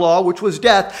of the law, which was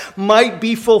death, might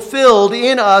be fulfilled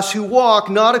in us who walk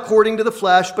not according to the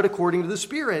flesh, but according to the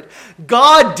Spirit.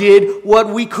 God did what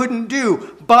we couldn't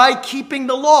do. By keeping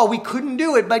the law, we couldn't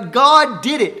do it, but God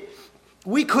did it.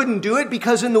 We couldn't do it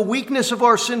because in the weakness of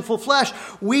our sinful flesh,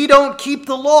 we don't keep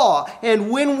the law.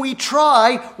 And when we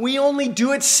try, we only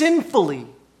do it sinfully.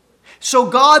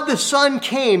 So God the Son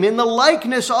came in the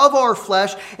likeness of our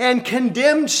flesh and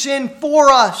condemned sin for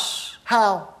us.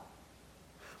 How?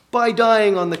 By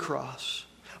dying on the cross.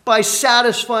 By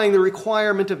satisfying the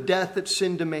requirement of death that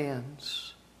sin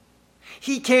demands.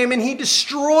 He came and He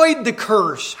destroyed the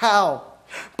curse. How?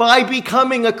 By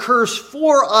becoming a curse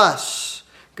for us.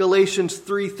 Galatians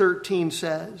 3:13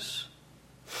 says,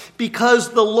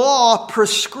 because the law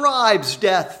prescribes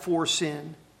death for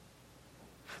sin.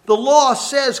 The law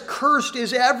says cursed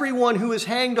is everyone who is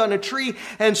hanged on a tree,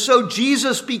 and so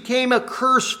Jesus became a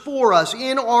curse for us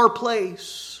in our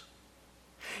place.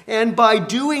 And by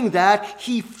doing that,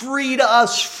 He freed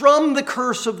us from the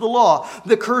curse of the law,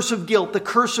 the curse of guilt, the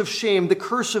curse of shame, the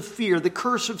curse of fear, the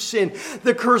curse of sin,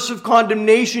 the curse of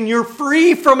condemnation. You're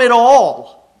free from it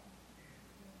all.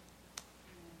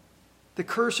 The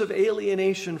curse of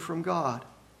alienation from God,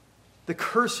 the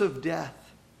curse of death,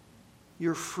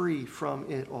 you're free from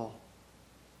it all.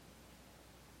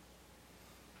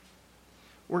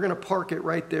 We're going to park it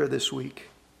right there this week.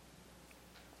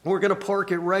 We're going to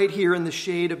park it right here in the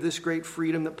shade of this great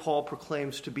freedom that Paul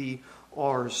proclaims to be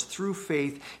ours through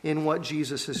faith in what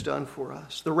Jesus has done for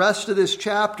us. The rest of this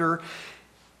chapter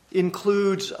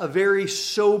includes a very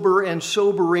sober and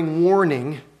sobering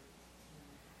warning,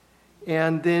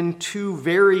 and then two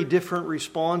very different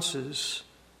responses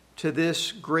to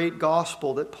this great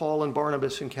gospel that Paul and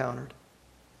Barnabas encountered.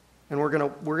 And we're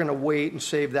going to wait and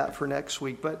save that for next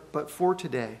week. But for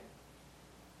today,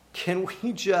 can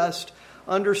we just,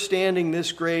 understanding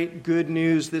this great good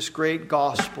news, this great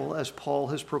gospel, as Paul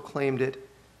has proclaimed it,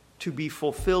 to be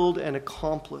fulfilled and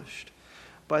accomplished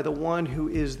by the one who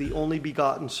is the only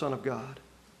begotten Son of God,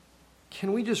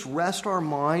 can we just rest our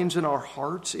minds and our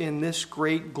hearts in this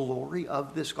great glory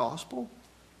of this gospel?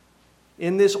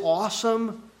 In this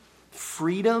awesome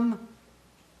freedom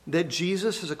that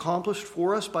Jesus has accomplished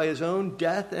for us by his own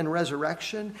death and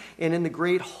resurrection, and in the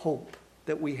great hope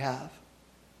that we have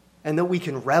and that we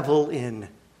can revel in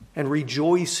and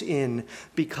rejoice in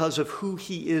because of who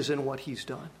he is and what he's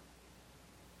done.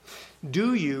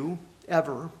 Do you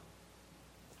ever,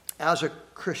 as a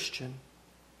Christian,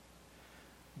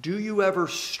 do you ever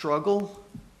struggle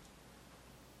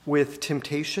with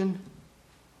temptation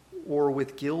or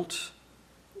with guilt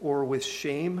or with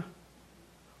shame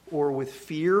or with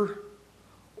fear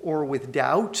or with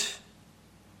doubt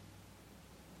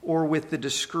or with the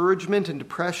discouragement and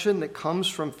depression that comes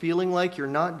from feeling like you're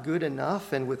not good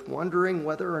enough and with wondering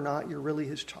whether or not you're really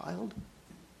his child?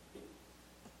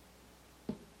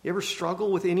 You ever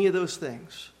struggle with any of those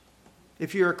things?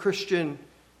 If you're a Christian,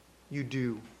 you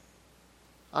do.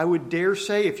 I would dare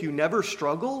say if you never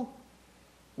struggle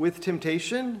with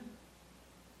temptation,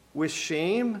 with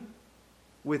shame,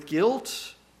 with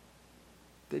guilt,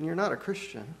 then you're not a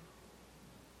Christian.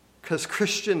 Because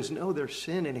Christians know their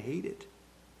sin and hate it.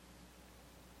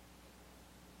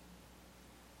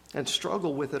 And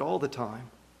struggle with it all the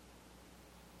time.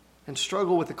 And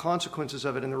struggle with the consequences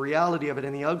of it and the reality of it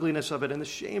and the ugliness of it and the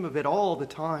shame of it all the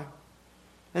time.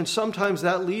 And sometimes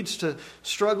that leads to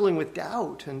struggling with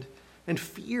doubt and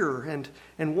fear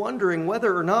and wondering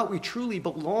whether or not we truly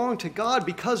belong to God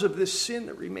because of this sin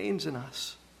that remains in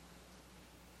us.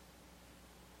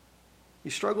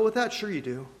 You struggle with that? Sure you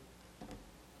do.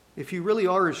 If you really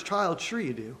are his child, sure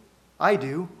you do. I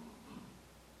do.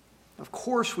 Of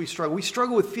course we struggle. We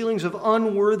struggle with feelings of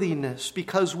unworthiness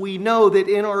because we know that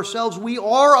in ourselves we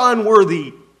are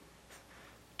unworthy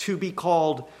to be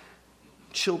called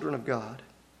children of God.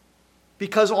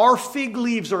 Because our fig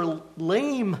leaves are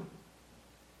lame.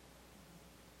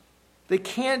 They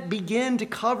can't begin to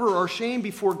cover our shame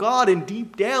before God, and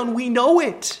deep down we know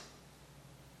it.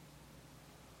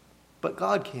 But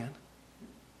God can.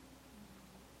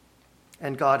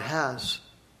 And God has,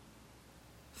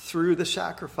 through the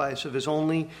sacrifice of his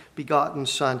only begotten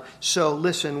Son. So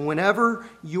listen, whenever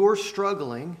you're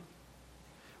struggling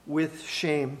with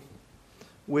shame,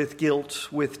 with guilt,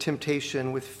 with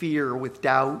temptation, with fear, with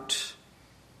doubt,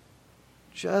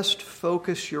 just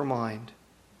focus your mind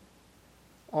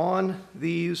on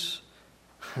these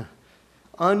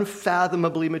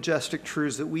unfathomably majestic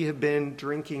truths that we have been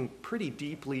drinking pretty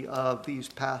deeply of these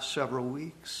past several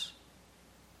weeks.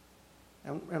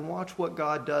 And watch what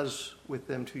God does with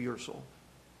them to your soul.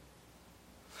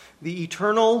 The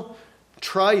eternal,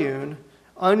 triune,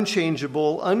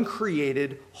 unchangeable,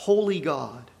 uncreated, holy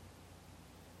God,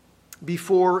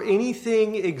 before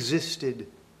anything existed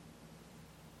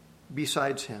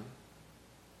besides him,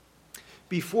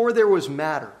 before there was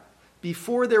matter,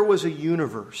 before there was a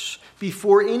universe,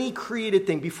 before any created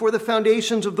thing, before the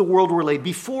foundations of the world were laid,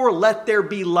 before let there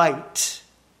be light,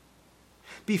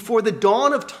 before the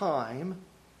dawn of time,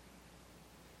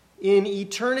 in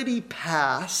eternity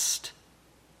past,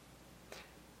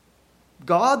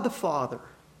 God the Father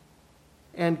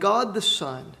and God the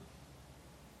Son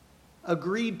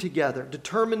agreed together,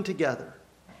 determined together,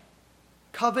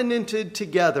 covenanted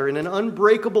together in an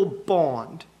unbreakable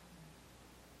bond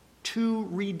to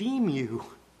redeem you.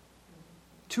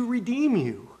 To redeem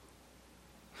you.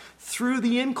 Through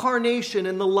the incarnation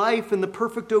and the life and the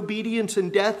perfect obedience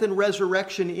and death and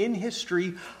resurrection in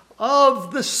history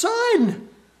of the Son.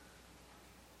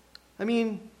 I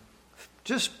mean,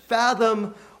 just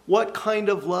fathom what kind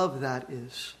of love that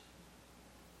is.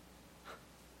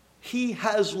 He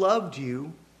has loved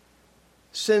you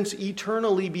since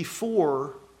eternally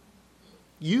before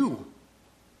you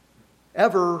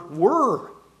ever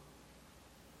were.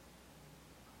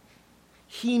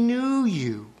 He knew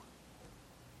you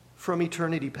from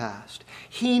eternity past.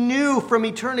 He knew from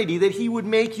eternity that he would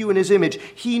make you in his image.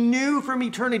 He knew from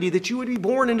eternity that you would be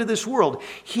born into this world.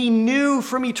 He knew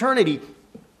from eternity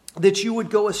that you would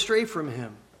go astray from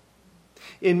him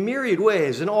in myriad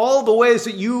ways, in all the ways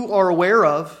that you are aware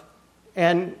of,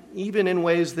 and even in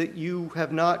ways that you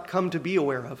have not come to be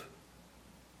aware of,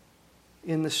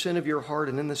 in the sin of your heart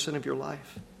and in the sin of your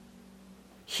life.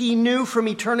 He knew from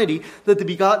eternity that the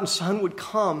begotten Son would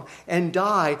come and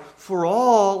die for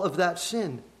all of that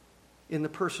sin in the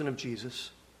person of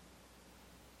Jesus.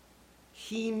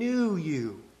 He knew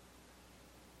you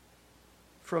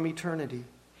from eternity.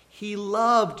 He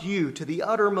loved you to the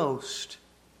uttermost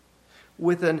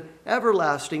with an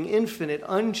everlasting, infinite,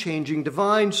 unchanging,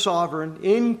 divine, sovereign,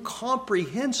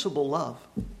 incomprehensible love.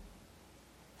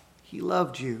 He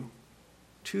loved you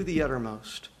to the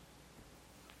uttermost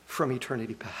from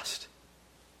eternity past.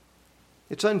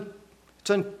 It's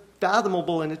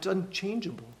unfathomable and it's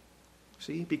unchangeable.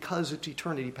 See, because it's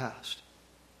eternity past.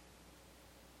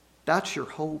 That's your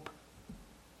hope.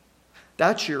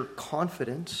 That's your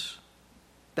confidence.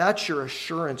 That's your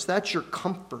assurance. That's your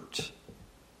comfort,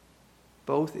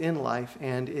 both in life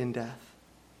and in death.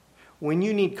 When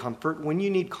you need comfort, when you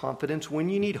need confidence, when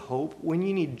you need hope, when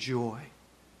you need joy,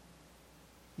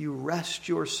 you rest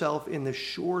yourself in the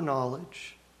sure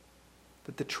knowledge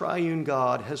that the triune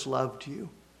God has loved you,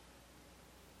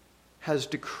 has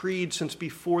decreed since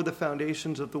before the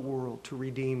foundations of the world to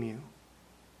redeem you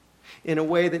in a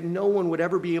way that no one would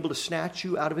ever be able to snatch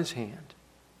you out of his hand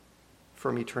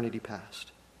from eternity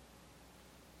past.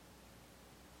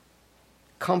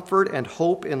 Comfort and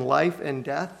hope in life and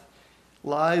death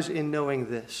lies in knowing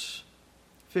this.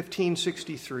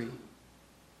 1563,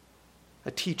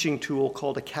 a teaching tool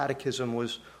called a catechism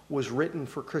was written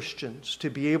for Christians to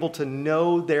be able to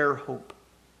know their hope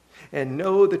and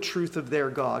know the truth of their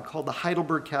God, called the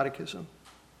Heidelberg Catechism.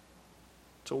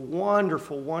 It's a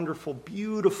wonderful, wonderful,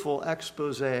 beautiful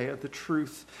expose of the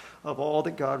truth of all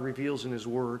that God reveals in his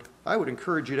word. I would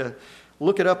encourage you to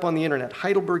look it up on the internet,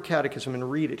 Heidelberg Catechism,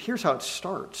 and read it. Here's how it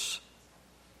starts.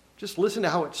 Just listen to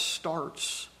how it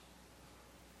starts.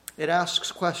 It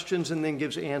asks questions and then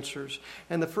gives answers.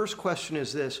 And the first question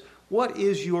is this: what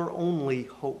is your only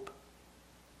hope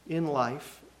in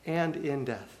life and in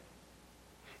death?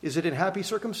 Is it in happy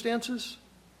circumstances?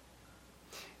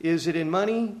 Is it in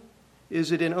money?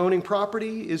 Is it in owning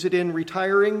property? Is it in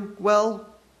retiring well?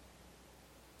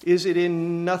 Is it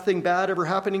in nothing bad ever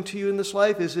happening to you in this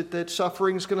life? Is it that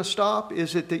suffering's going to stop?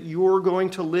 Is it that you're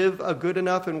going to live a good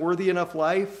enough and worthy enough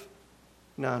life?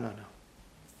 No.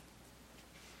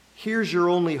 Here's your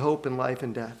only hope in life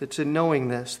and death. It's in knowing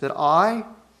this, that I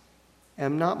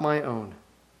am not my own,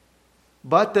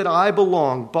 but that I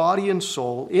belong, body and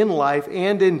soul, in life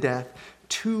and in death,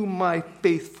 to my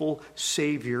faithful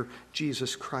Savior,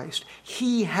 Jesus Christ.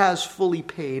 He has fully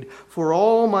paid for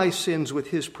all my sins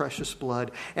with his precious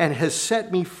blood and has set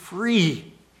me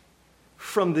free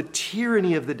from the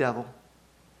tyranny of the devil.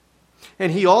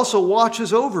 And he also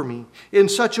watches over me in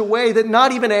such a way that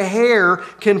not even a hair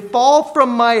can fall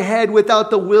from my head without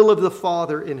the will of the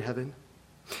Father in heaven.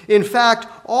 In fact,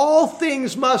 all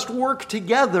things must work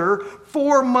together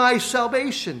for my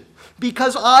salvation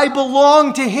because I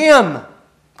belong to him,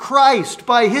 Christ,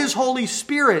 by his Holy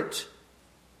Spirit.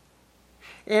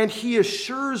 And he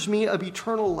assures me of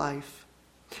eternal life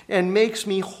and makes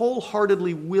me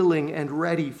wholeheartedly willing and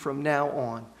ready from now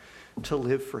on to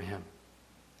live for him.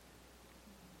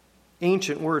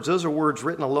 Ancient words, those are words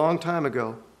written a long time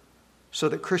ago so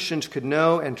that Christians could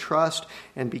know and trust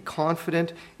and be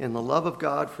confident in the love of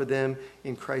God for them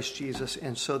in Christ Jesus,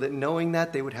 and so that knowing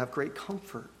that they would have great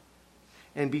comfort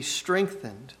and be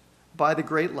strengthened by the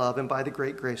great love and by the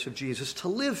great grace of Jesus to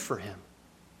live for him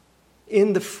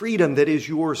in the freedom that is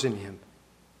yours in him.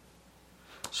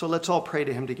 So let's all pray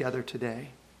to him together today.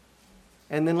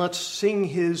 And then let's sing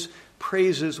his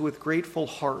praises with grateful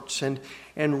hearts and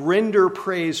render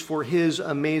praise for his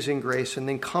amazing grace, and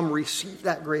then come receive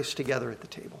that grace together at the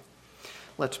table.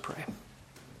 Let's pray.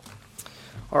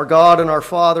 Our God and our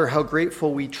Father, how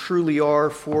grateful we truly are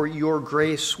for your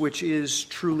grace, which is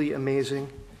truly amazing.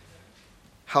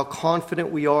 How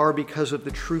confident we are because of the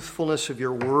truthfulness of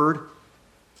your word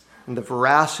and the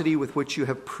veracity with which you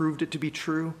have proved it to be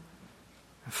true.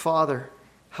 Father,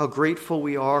 how grateful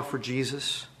we are for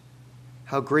Jesus.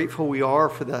 How grateful we are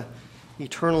for the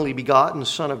eternally begotten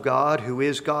Son of God, who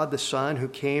is God the Son, who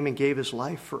came and gave his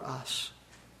life for us.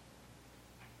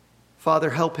 Father,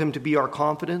 help him to be our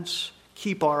confidence.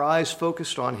 Keep our eyes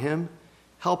focused on him.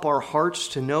 Help our hearts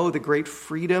to know the great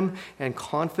freedom and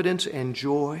confidence and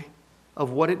joy of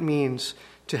what it means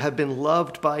to have been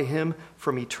loved by him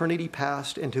from eternity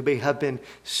past, and to have been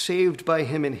saved by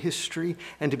him in history,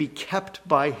 and to be kept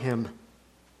by him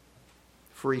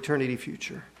for eternity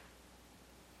future.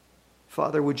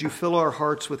 Father, would you fill our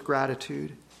hearts with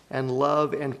gratitude and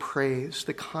love and praise,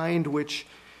 the kind which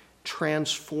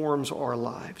transforms our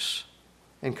lives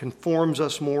and conforms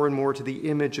us more and more to the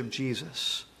image of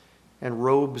Jesus and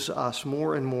robes us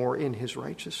more and more in his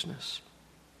righteousness.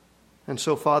 And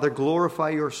so, Father, glorify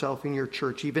yourself in your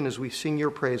church, even as we sing your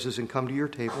praises and come to your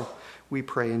table. We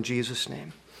pray in Jesus'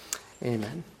 name.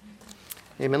 Amen.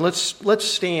 Amen. Let's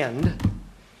stand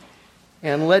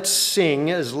and let's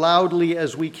sing as loudly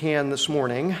as we can this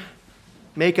morning.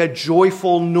 Make a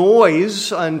joyful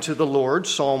noise unto the Lord,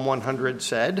 Psalm 100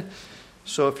 said.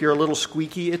 So if you're a little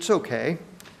squeaky, it's okay.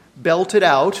 Belt it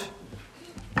out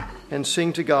and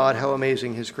sing to God how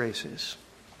amazing his grace is.